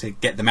others had to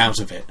get them out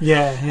of it.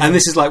 yeah. And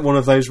this is like one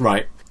of those.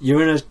 Right,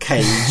 you're in a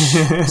cage,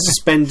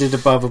 suspended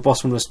above a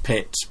bottomless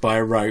pit by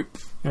a rope.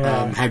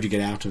 Yeah. How do you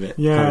get out of it?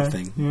 yeah, Kind of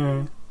thing.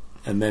 Yeah.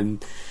 And then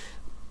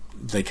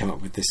they come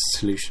up with this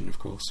solution, of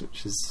course,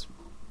 which is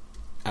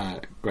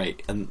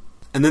great. And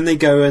then they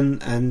go and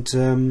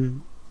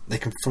they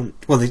confront.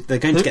 Well, they're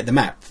going to get the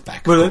map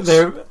back. Well, of course.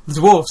 they're the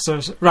dwarves. So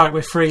right,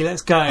 we're free.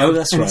 Let's go. Oh,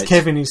 that's and right. It's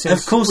Kevin who says,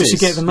 Of course we it should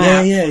is. get the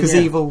map Yeah, because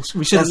yeah. evil.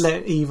 We shouldn't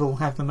That's- let evil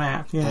have the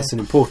map. Yeah. That's an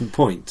important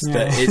point. Yeah.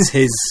 That it's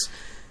his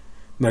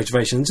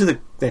motivation. And to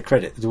their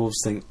credit, the dwarves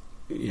think,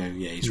 yeah,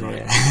 he's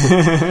right.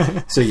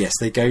 Yeah. So yes,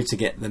 they go to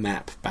get the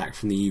map back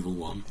from the evil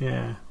one,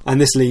 Yeah. and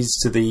this leads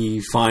to the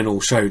final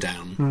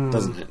showdown,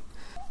 doesn't it?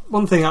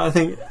 One thing I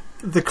think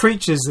the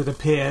creatures that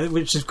appear,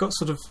 which have got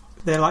sort of,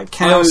 they're like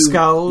cow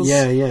skulls.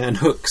 Yeah, and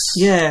hooks.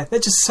 Yeah, they're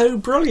just so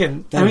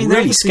brilliant. They're really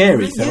obviously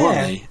scary, though, yeah, aren't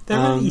they? They're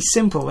really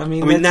simple. I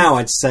mean, now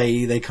I'd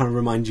say they kind of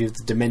remind you of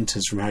the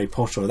Dementors from Harry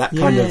Potter, or that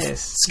kind of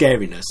Yes.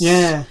 scariness.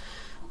 Yeah,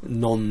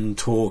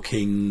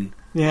 Non-talking,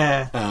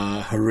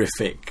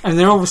 horrific. and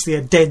they're obviously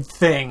a dead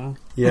thing.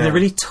 Yeah. And they're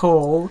really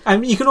tall. I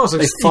mean, you can also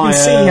They you can fire-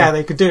 see how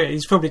they could do it.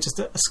 He's probably just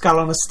a skull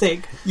on a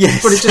stick.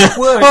 Yes. But it just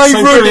works. Oh, you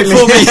so ruined it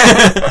for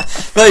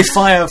brilliantly. me. They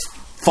fire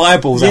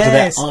fireballs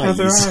Yes, out out of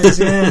their of eyes.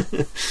 their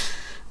eyes,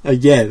 yeah.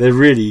 Yeah, they're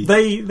really...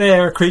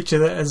 They're a creature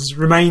that has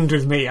remained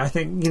with me. I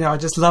think, I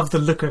just love the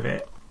look of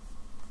it.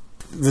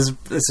 This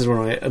is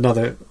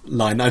another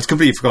line I'd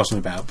completely forgotten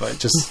about, but it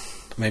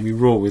just made me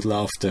roar with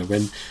laughter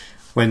when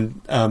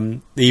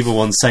the evil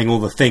one's saying all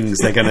the things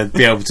they're going to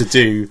be able to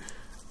do,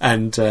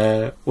 And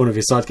one of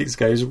his sidekicks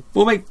goes,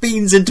 "We'll make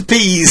beans into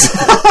peas."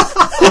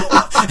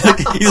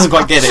 He doesn't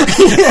quite get it.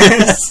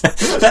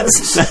 That's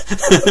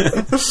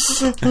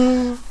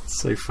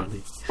so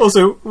funny.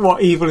 Also,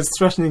 what evil is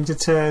threatening to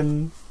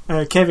turn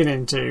Kevin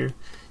into? He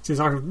says,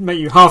 "I can make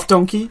you half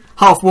donkey,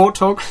 half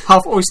warthog,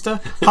 half oyster,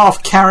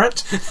 half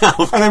carrot."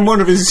 And then one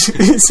of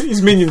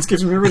his minions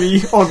gives him a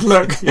really odd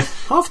look.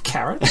 Half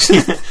carrot?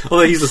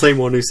 Although he's the same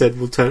one who said,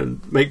 "We'll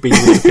make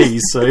beans into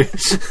peas," so...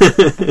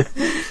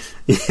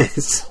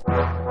 Yes.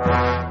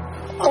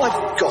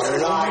 I've got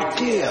an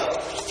idea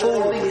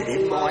forming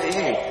in my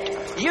head.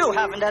 You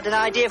haven't had an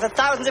idea for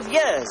thousands of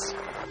years.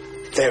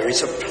 There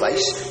is a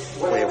place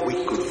where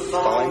we could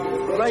find the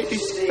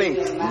greatest thing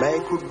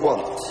man could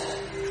want.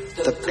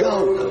 The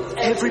goal of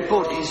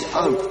everybody's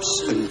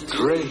hopes and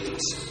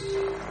dreams.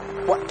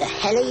 What the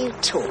hell are you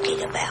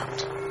talking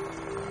about?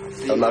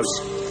 The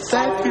most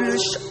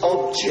fabulous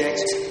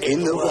object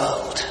in the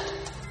world.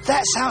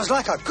 That sounds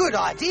like a good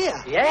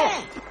idea.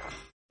 Yeah.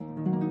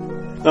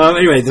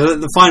 Anyway,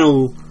 the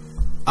final...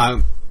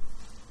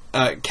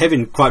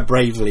 Kevin quite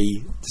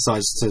bravely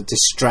decides to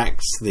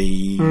distract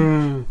the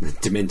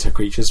Dementor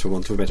creatures, for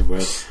want of a better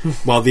word,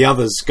 while the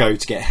others go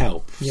to get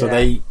help. So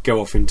they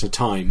go off into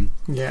time.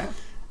 Yeah.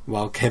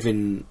 While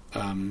Kevin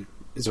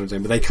is on his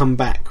own. But they come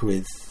back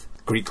with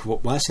Greek...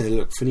 Well, actually, they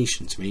look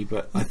Phoenician to me,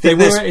 but I think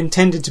they were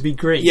intended to be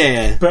Greek.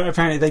 Yeah. But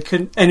apparently they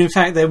couldn't... And in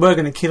fact, they were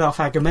going to kill off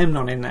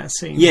Agamemnon in that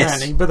scene,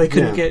 apparently, but they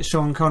couldn't get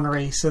Sean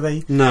Connery, so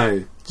they...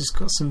 No. Just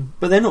got some...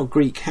 But they're not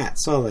Greek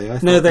hats, are they?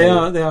 No, they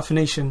are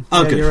Phoenician.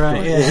 Oh, yeah, good. You're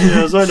right,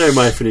 yeah. I know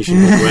my Phoenician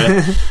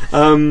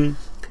footwear.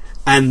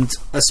 And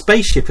a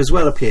spaceship as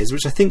well appears,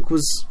 which I think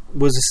was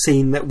a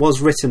scene that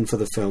was written for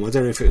the film. I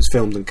don't know if it was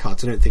filmed and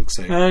cut. I don't think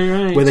so.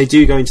 Oh, right. Where they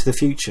do go into the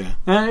future.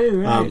 Oh,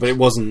 right. But it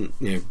wasn't,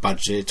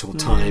 budget or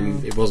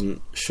time. It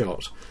wasn't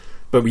shot.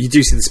 But you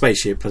do see the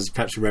spaceship as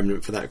perhaps a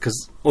remnant for that.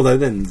 Because although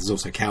then there's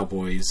also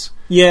cowboys.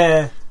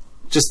 Yeah.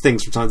 Just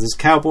things from time. There's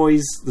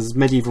cowboys. There's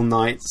medieval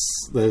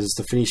knights. There's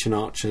the Phoenician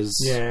archers.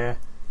 Yeah.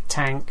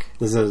 Tank.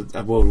 There's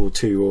a World War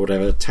II or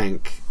whatever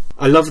tank.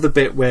 I love the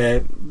bit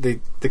where the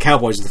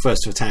cowboys are the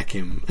first to attack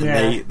him,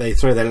 and they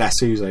throw their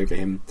lassos over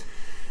him,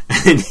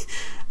 and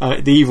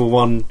the evil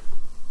one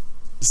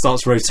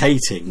starts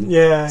rotating,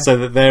 so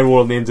that they're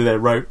all on the end of their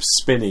ropes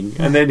spinning,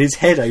 and then his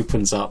head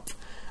opens up,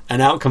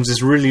 and out comes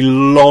this really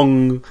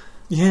long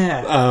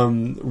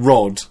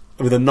rod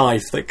with a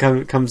knife that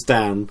comes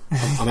down.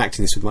 I'm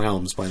acting this with my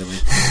arms, by the way,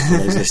 for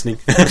those listening.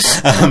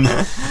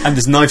 And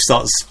this knife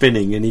starts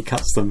spinning, and he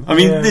cuts them. I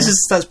mean,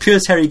 that's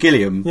pure Terry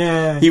Gilliam.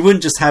 Yeah, he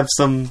wouldn't just have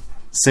some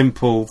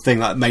simple thing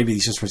like maybe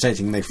he's just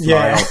rotating and they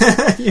fly off,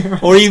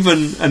 right. Or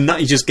even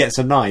he just gets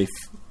a knife.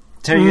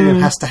 Terry Gilliam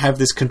has to have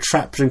this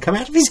contraption come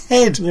out of his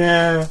head.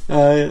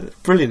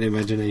 Brilliant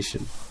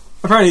imagination.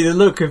 Apparently the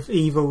look of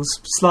evil's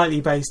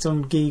slightly based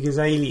on Giger's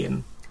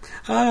Alien.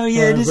 Oh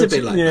yeah, it is a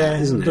bit like that,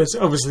 isn't it? But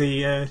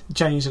obviously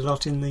changed a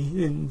lot in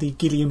the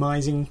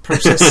Gilliamizing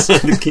process.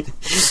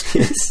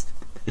 Yes.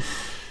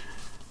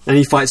 And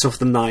he fights off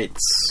the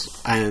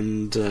knights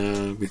and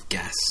with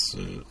gas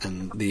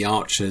and the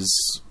archers.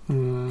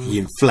 He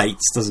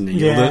inflates, doesn't he?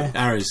 Yeah. Or the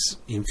arrows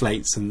he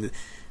inflates, and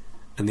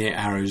the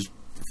arrows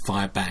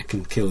fire back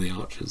and kill the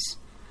archers.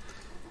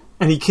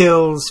 And he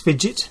kills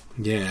Fidget.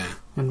 Yeah.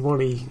 And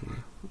Wally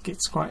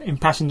gets quite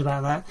impassioned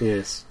about that.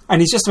 Yes.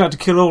 And he's just about to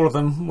kill all of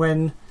them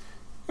when...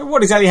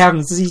 What exactly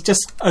happens is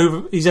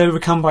he's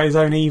overcome by his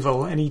own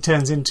evil, and he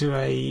turns into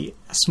a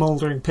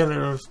smouldering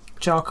pillar of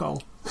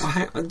charcoal.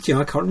 I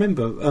can't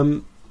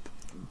remember.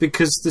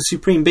 Because the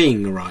Supreme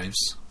Being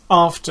arrives.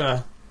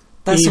 After.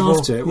 That's evil.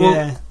 after. Well,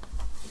 yeah.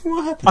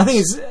 What happens? I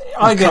think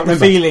I get the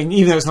feeling,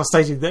 even though it's not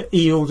stated, that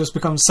evil just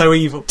becomes so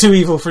evil, too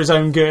evil for his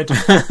own good,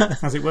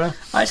 as it were.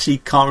 I actually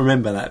can't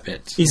remember that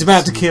bit. He's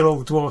about to kill all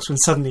the dwarfs when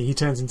suddenly he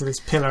turns into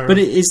this pillar. But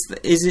is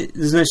it?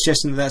 There's no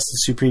suggestion that that's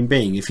the Supreme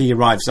Being. If he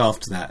arrives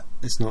after that,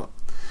 it's not.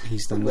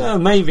 He's done that. Well,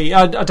 maybe.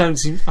 I don't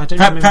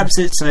perhaps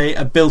it's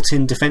a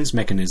built-in defence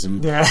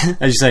mechanism. Yeah.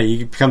 As you say,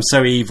 he becomes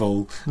so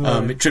evil,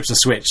 it trips a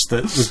switch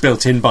that was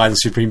built in by the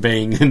Supreme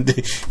Being, and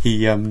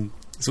he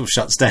sort of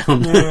shuts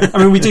down. Yeah. I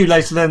mean, we do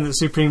later learn that the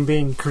Supreme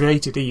Being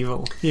created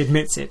evil. He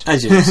admits it.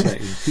 As you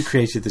expect. Who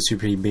created the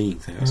Supreme Being,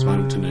 though? That's what I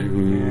want to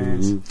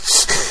know.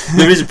 Yes.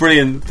 There is a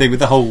brilliant thing with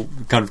the whole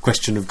kind of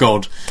question of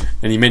God,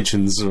 and he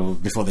mentions, or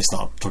before they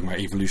start talking about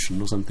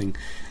evolution or something,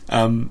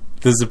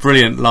 there's a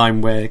brilliant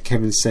line where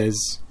Kevin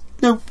says,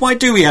 "No, why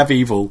do we have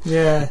evil?"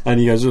 Yeah. And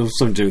he goes, "Well,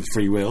 something to do with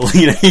free will."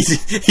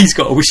 He's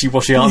got a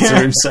wishy-washy answer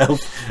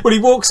himself. Well, he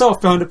walks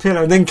off behind a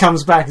pillar and then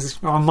comes back and says,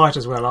 "Oh, I might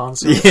as well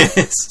answer."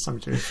 Yes.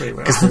 Something to do with free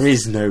will. Because there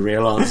is no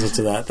real answer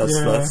to that.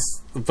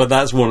 But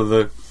that's one of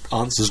the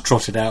answers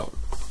trotted out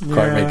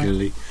quite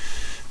regularly.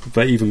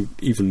 But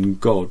even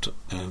God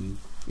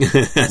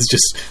has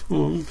just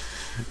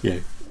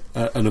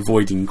an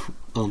avoiding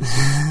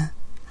answer.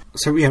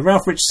 So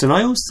Ralph Richardson.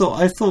 I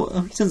thought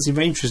he doesn't seem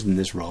very interested in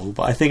this role,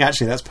 but I think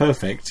actually that's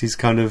perfect. He's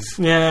kind of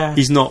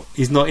he's not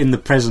in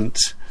the present.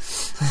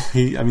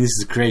 This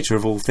is the creator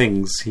of all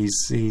things.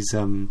 He's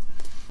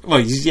Well,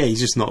 he's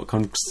just not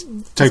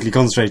totally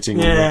concentrating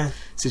on the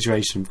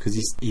situation because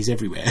he's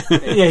everywhere.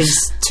 Yeah,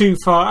 he's too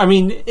far. I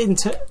mean,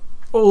 into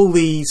all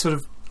the sort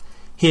of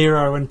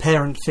hero and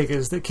parent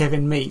figures that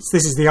Kevin meets,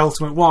 this is the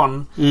ultimate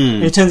one.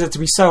 And it turns out to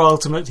be so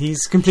ultimate, he's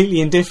completely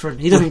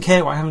indifferent. He doesn't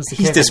care what happens to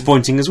Kevin. He's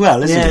disappointing as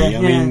well, isn't he?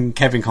 I mean,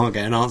 Kevin can't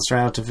get an answer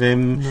out of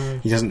him. No.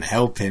 He doesn't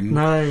help him.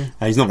 No.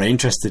 He's not very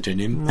interested in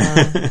him.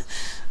 No.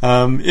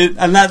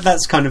 And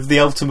that's kind of the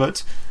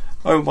ultimate,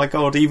 oh my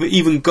God,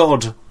 even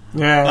God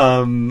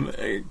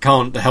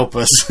can't help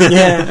us.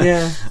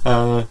 Yeah.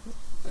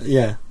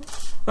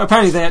 But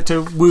apparently they had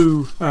to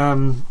woo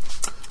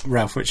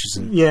Ralph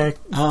Richardson.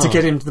 To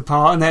get him to the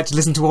part, and they had to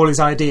listen to all his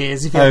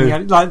ideas. If you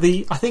I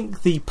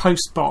think the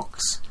post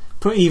box,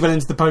 put evil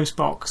into the post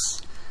box,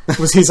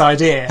 was his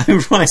idea.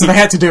 Right. So they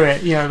had to do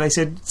it. They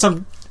said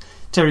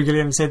Terry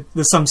Gilliam said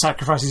there's some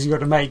sacrifices you've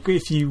got to make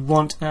if you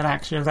want an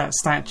actor of that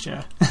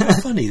stature.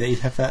 Funny that you'd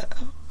have that.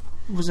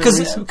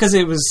 Because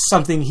it was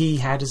something he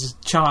had as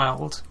a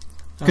child.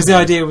 Because the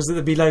idea was that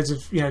there'd be loads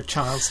of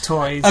child's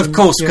toys. Of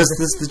course, because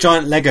there's the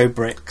giant Lego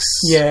bricks.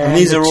 Yeah, and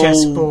these are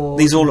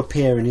all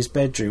appear in his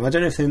bedroom. I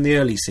don't know if they're in the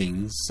early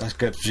scenes. I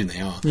presume they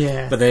are.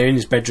 Yeah, but they're in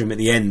his bedroom at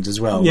the end as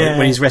well. Yeah.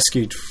 When he's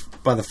rescued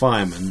by the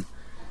fireman,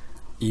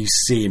 you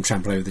see him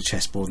trample over the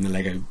chessboard and the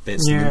Lego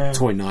bits. And the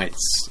toy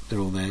knights, they're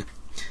all there.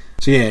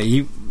 So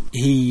he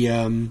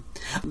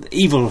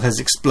evil has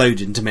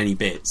exploded into many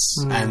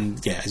bits,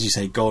 and as you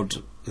say, God,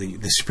 the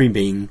supreme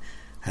being,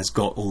 has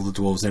got all the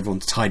dwarves and everyone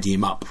to tidy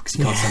him up because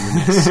he can't stand the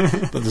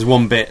mess. But there's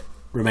one bit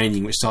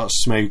remaining which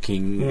starts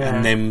smoking,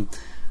 and then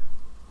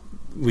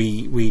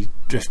we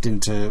drift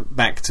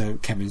back to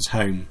Kevin's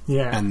home,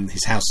 and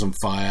his house is on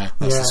fire.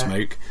 That's the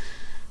smoke,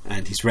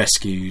 and he's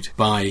rescued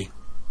by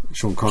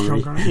Sean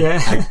Connery,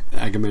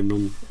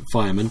 Agamemnon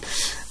fireman,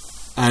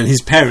 and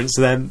his parents.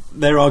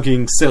 They're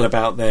arguing still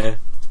about their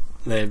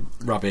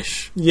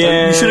rubbish.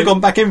 Yeah, you should have gone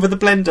back in for the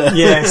blender.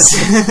 Yes.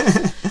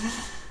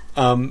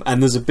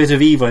 And there's a bit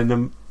of evil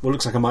in what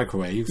looks like a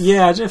microwave.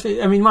 Yeah,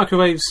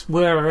 microwaves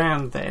were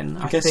around then.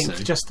 I think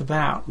so. Just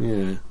about.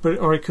 Yeah,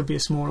 or it could be a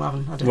small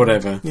oven. I don't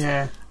Whatever. know.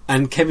 Yeah.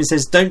 And Kevin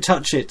says, "Don't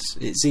touch it.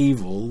 It's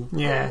evil."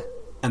 Yeah.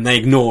 And they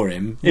ignore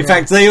him. In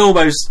fact, they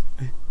almost.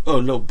 Oh,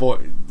 little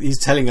boy, he's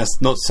telling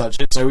us not to touch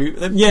it. So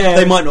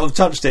they might not have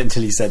touched it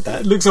until he said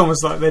that. It looks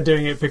almost like they're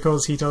doing it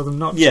because he told them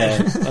not to.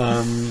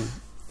 Yeah.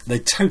 They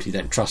totally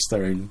don't trust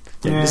their own.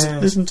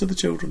 Listen to the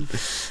children,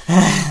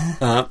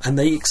 and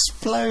they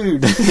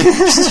explode.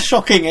 It's a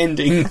shocking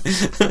ending,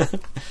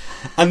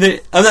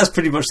 and that's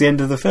pretty much the end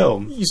of the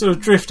film. You sort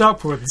of drift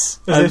upwards,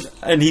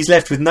 and he's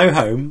left with no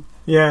home,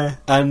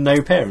 and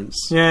no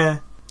parents,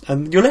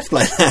 and you're left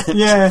like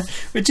that,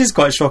 which is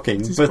quite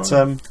shocking.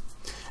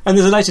 And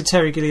there's a later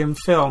Terry Gilliam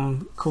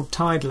film called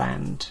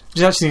Tideland, which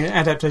is actually an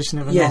adaptation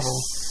of a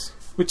novel,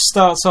 which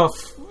starts off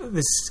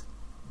this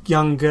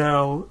young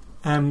girl.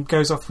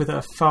 Goes off with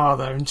her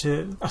father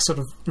into a sort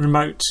of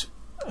remote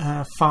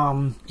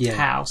farm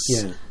house.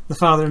 Yeah. The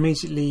father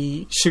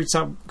immediately shoots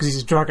up, because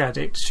he's a drug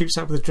addict, shoots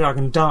up with a drug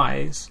and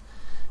dies.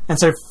 And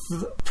so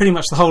pretty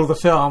much the whole of the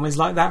film is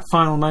like that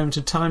final moment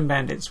of Time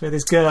Bandits, where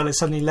this girl is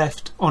suddenly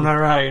left on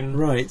her own.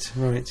 Right.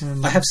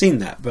 I have seen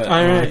that, but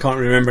I can't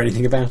remember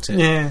anything about it.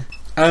 Yeah.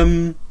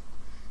 So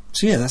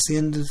that's the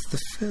end of the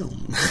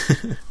film.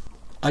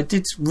 I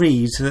did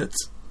read that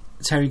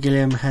Terry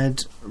Gilliam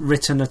had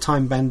written a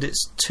Time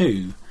Bandits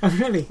 2. Oh,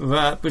 really?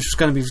 Which was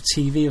going to be for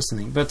TV or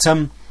something. But,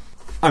 one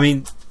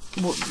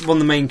of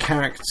the main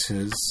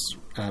characters,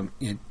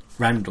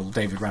 Randall,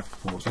 David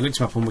Rappaport, I looked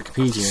him up on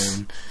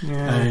Wikipedia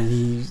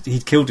and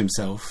he'd killed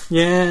himself.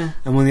 Yeah.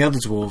 And one of the other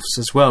dwarfs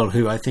as well,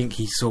 who I think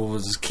he saw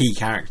as a key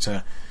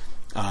character,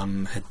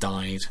 had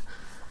died.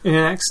 In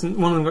an accident,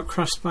 one of them got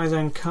crushed by his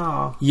own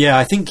car. Yeah,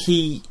 I think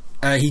he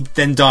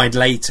then died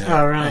later.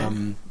 Oh,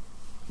 right.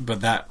 But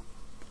that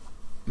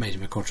made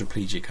him a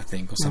quadriplegic, I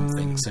think, or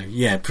something. So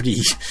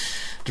pretty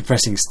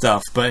depressing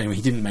stuff. But anyway,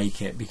 he didn't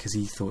make it because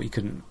he thought he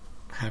couldn't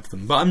have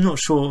them. But I'm not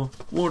sure.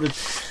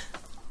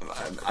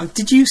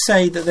 Did you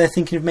say that they're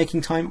thinking of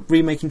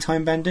remaking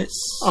Time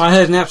Bandits? I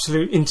heard an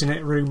absolute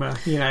internet rumour.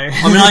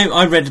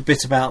 I read a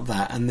bit about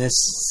that, and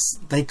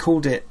they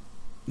called it.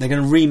 They're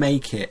going to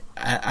remake it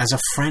as a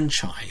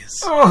franchise.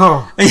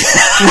 Oh,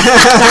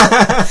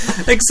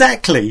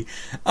 exactly.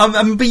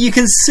 But you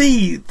can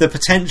see the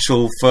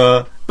potential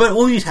for. But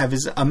all you'd have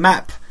is a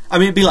map. I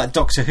mean, it'd be like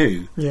Doctor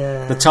Who.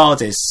 Yeah. The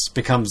TARDIS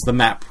becomes the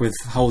map with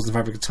holes in the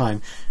fabric of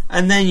time,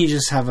 and then you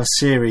just have a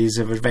series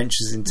of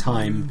adventures in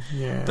time.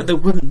 But there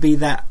wouldn't be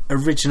that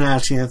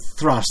originality and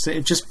thrust.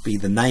 It'd just be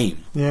the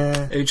name.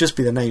 Yeah. It would just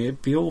be the name.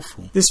 It'd be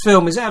awful. This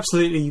film is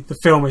absolutely the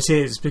film it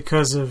is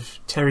because of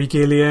Terry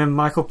Gilliam,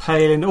 Michael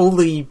Palin, all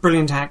the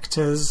brilliant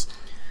actors.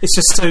 It's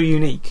just so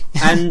unique.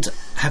 And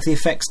have the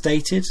effects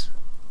dated?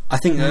 I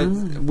think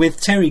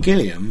with Terry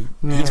Gilliam,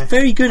 he's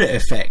very good at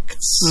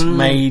effects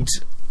made,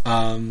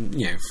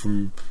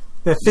 from...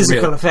 They're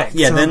physical effects.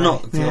 Yeah, they're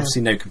not...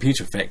 Obviously no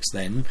computer effects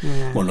then.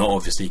 Yeah. Well, not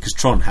obviously, because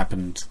Tron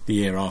happened the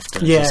year after,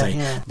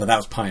 but that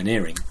was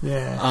pioneering.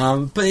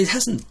 Yeah. But it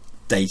hasn't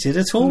dated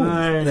at all.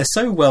 No. They're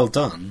so well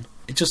done.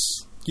 It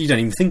just you don't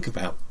even think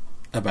about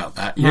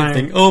that. You No. don't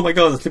think, oh my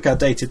god, look how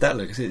dated that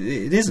looks.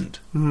 It isn't.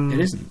 It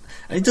isn't.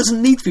 And it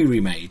doesn't need to be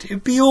remade.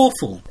 It'd be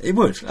awful. It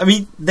would. I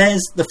mean,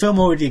 the film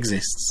already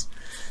exists.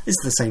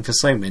 It's the same for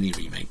so many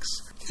remakes.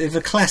 If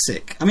a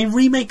classic, I mean,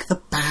 remake the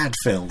bad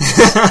films.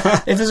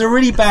 If there's a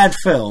really bad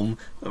film,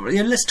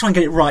 let's try and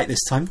get it right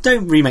this time.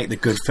 Don't remake the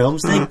good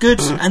films. They're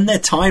good and they're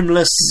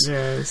timeless.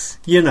 Yes.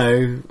 You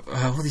know,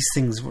 all these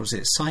things. What was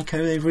it?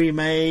 Psycho they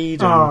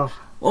remade. And Oh.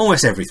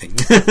 almost everything.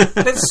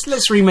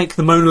 Let's remake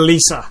the Mona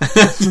Lisa,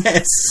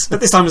 Yes,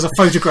 but this time as a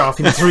photograph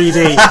in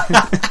 3D.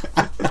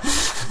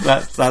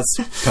 that's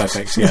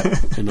perfect. Yeah,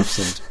 enough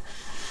said.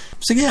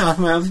 So yeah, I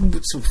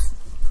mean, sort of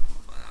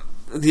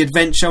the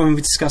adventure. I mean,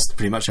 we discussed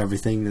pretty much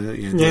everything.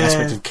 The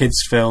aspect of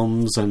kids'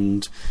 films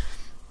and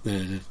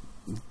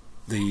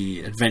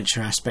the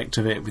adventure aspect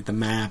of it with the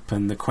map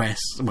and the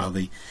quest. Well,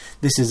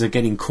 this is a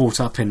getting caught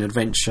up in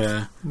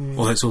adventure,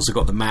 although it's also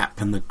got the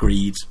map and the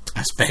greed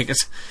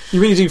aspect.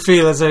 You really do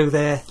feel as though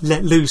they're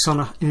let loose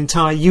on an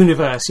entire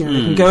universe. You know,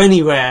 they can go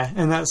anywhere,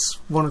 and that's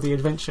one of the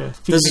adventure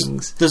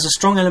feelings. There's a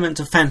strong element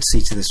of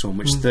fantasy to this one,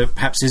 which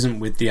perhaps isn't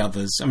with the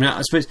others. I mean,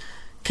 I suppose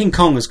King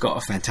Kong has got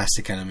a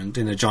fantastic element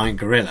in a giant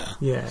gorilla,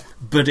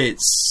 but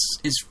it's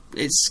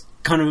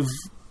kind of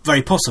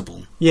very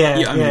possible. I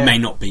mean, it may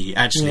not be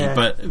actually,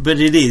 but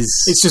it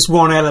is. It's just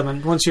one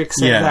element. Once you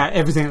accept that,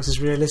 everything else is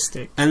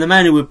realistic. And the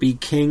man who would be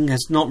king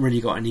has not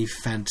really got any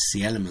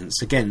fantasy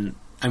elements. Again,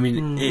 I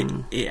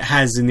mean, it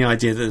has in the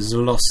idea that there's a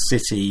lost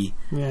city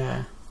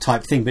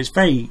type thing, but it's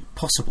very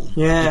possible.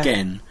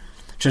 Again,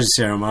 Treasure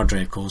Sierra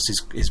Madre, of course,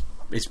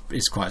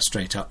 is quite a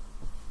straight up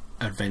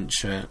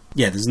adventure.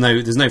 There's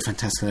no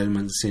fantastical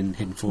elements in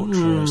Hidden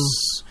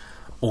Fortress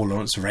or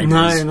Lawrence of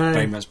Arabia. It's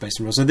very much based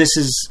on real. So this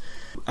is,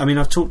 I mean,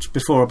 I've talked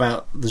before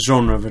about the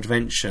genre of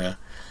adventure,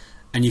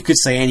 and you could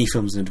say any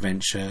film's an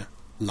adventure,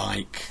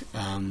 like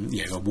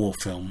a war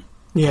film.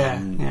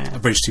 A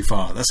Bridge Too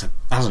Far. That's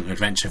an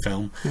adventure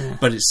film,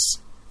 but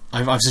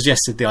I've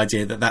suggested the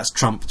idea that that's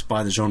trumped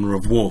by the genre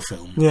of war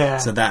film.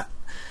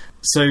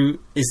 So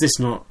is this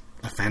not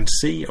a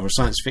fantasy or a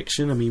science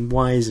fiction? I mean,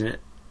 why isn't it?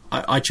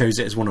 I chose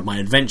it as one of my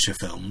adventure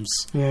films.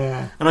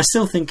 And I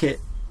still think it.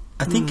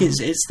 I think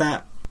it's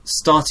that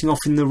starting off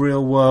in the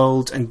real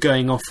world and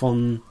going off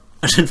on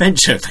an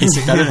adventure.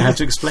 Basically, I don't know how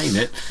to explain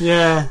it.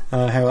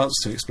 How else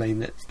to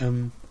explain it?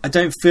 I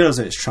don't feel as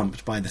though it's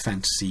trumped by the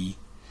fantasy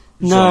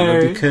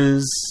genre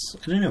because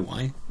I don't know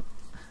why.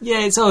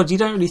 It's odd. You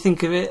don't really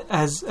think of it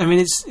as. I mean,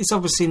 it's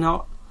obviously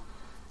not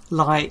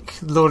like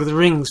Lord of the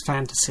Rings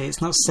fantasy.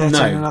 It's not set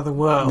in another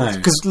world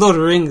because Lord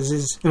of the Rings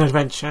is an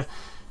adventure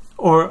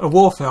or a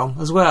war film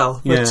as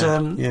well.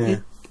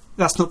 But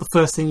that's not the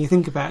first thing you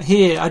think about.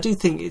 Here, I do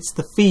think it's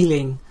the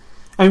feeling.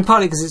 I mean,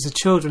 partly because it's a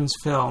children's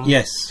film.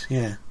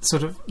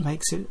 Sort of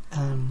makes it.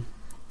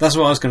 That's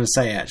what I was going to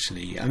say.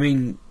 Actually, I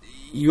mean,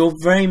 you're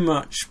very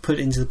much put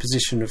into the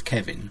position of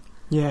Kevin.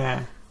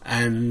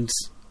 And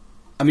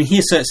I mean, he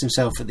asserts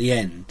himself at the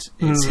end.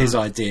 It's his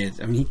idea.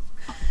 I mean,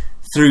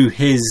 through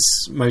his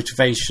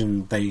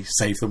motivation, they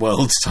save the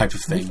world type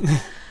of thing.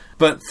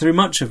 But through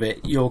much of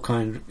it, he's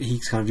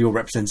kind of your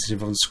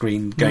representative on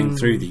screen going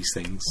through these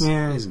things,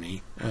 isn't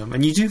he?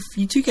 And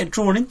you do get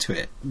drawn into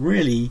it,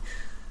 really,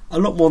 a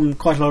lot more than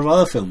quite a lot of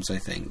other films, I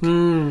think.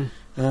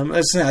 As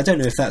I say, I don't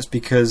know if that's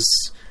because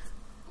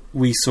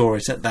we saw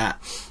it at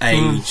that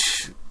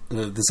age,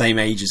 the same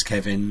age as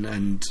Kevin,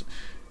 and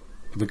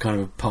we're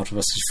kind of part of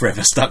us is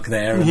forever stuck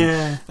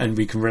there, and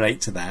we can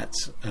relate to that.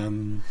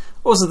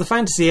 Also, the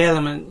fantasy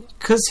element,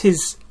 because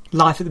his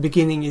life at the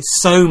beginning is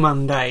so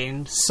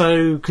mundane,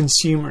 so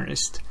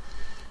consumerist,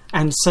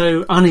 and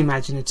so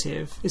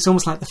unimaginative. It's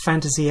almost like the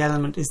fantasy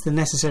element is the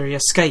necessary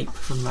escape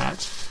from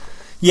that.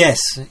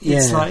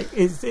 It's like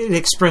it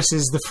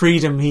expresses the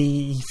freedom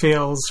he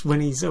feels when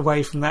he's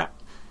away from that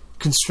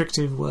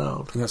constrictive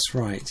world. That's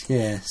right.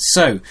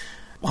 So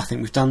I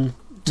think we've done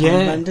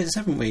Time Bandits,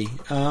 haven't we?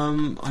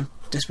 I'm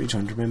desperately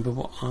trying to remember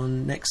what our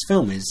next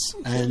film is.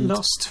 And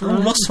Lost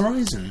Horizon. Lost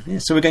Horizon.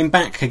 So we're going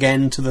back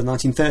again to the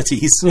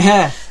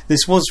 1930s.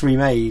 This was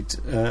remade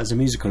as a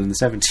musical in the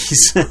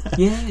 70s.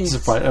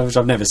 Which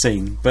I've never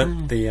seen. But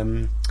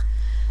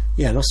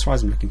Lost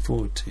Horizon I'm looking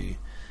forward to.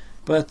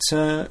 But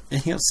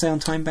anything else to say on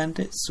Time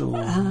Bandits? Or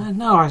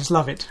no, I just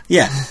love it.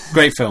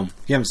 Great film.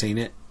 If you haven't seen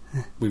it,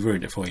 we've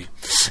ruined it for you.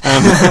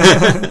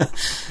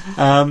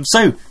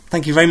 So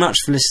thank you very much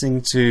for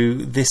listening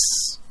to this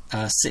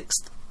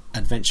 6th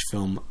adventure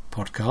film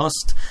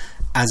podcast.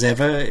 As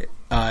ever,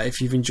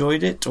 if you've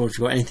enjoyed it or if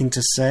you've got anything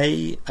to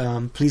say,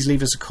 please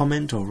leave us a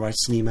comment or write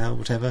us an email,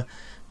 whatever.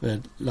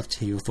 We'd love to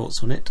hear your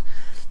thoughts on it.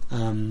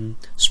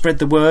 Spread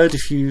the word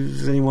if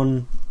there's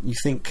anyone you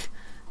think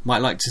might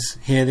like to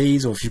hear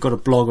these, or if you've got a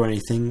blog or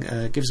anything,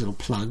 give us a little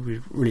plug. We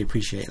really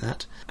appreciate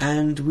that.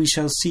 And we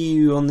shall see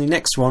you on the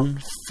next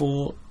one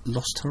for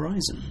Lost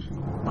Horizon.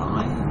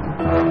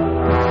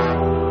 Bye.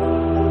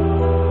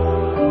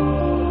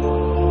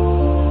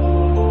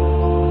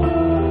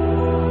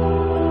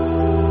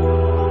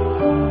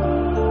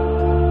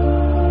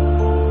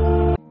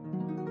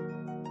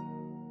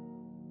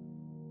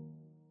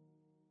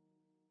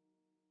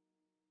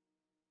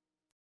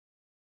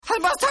 I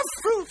must have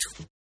fruit.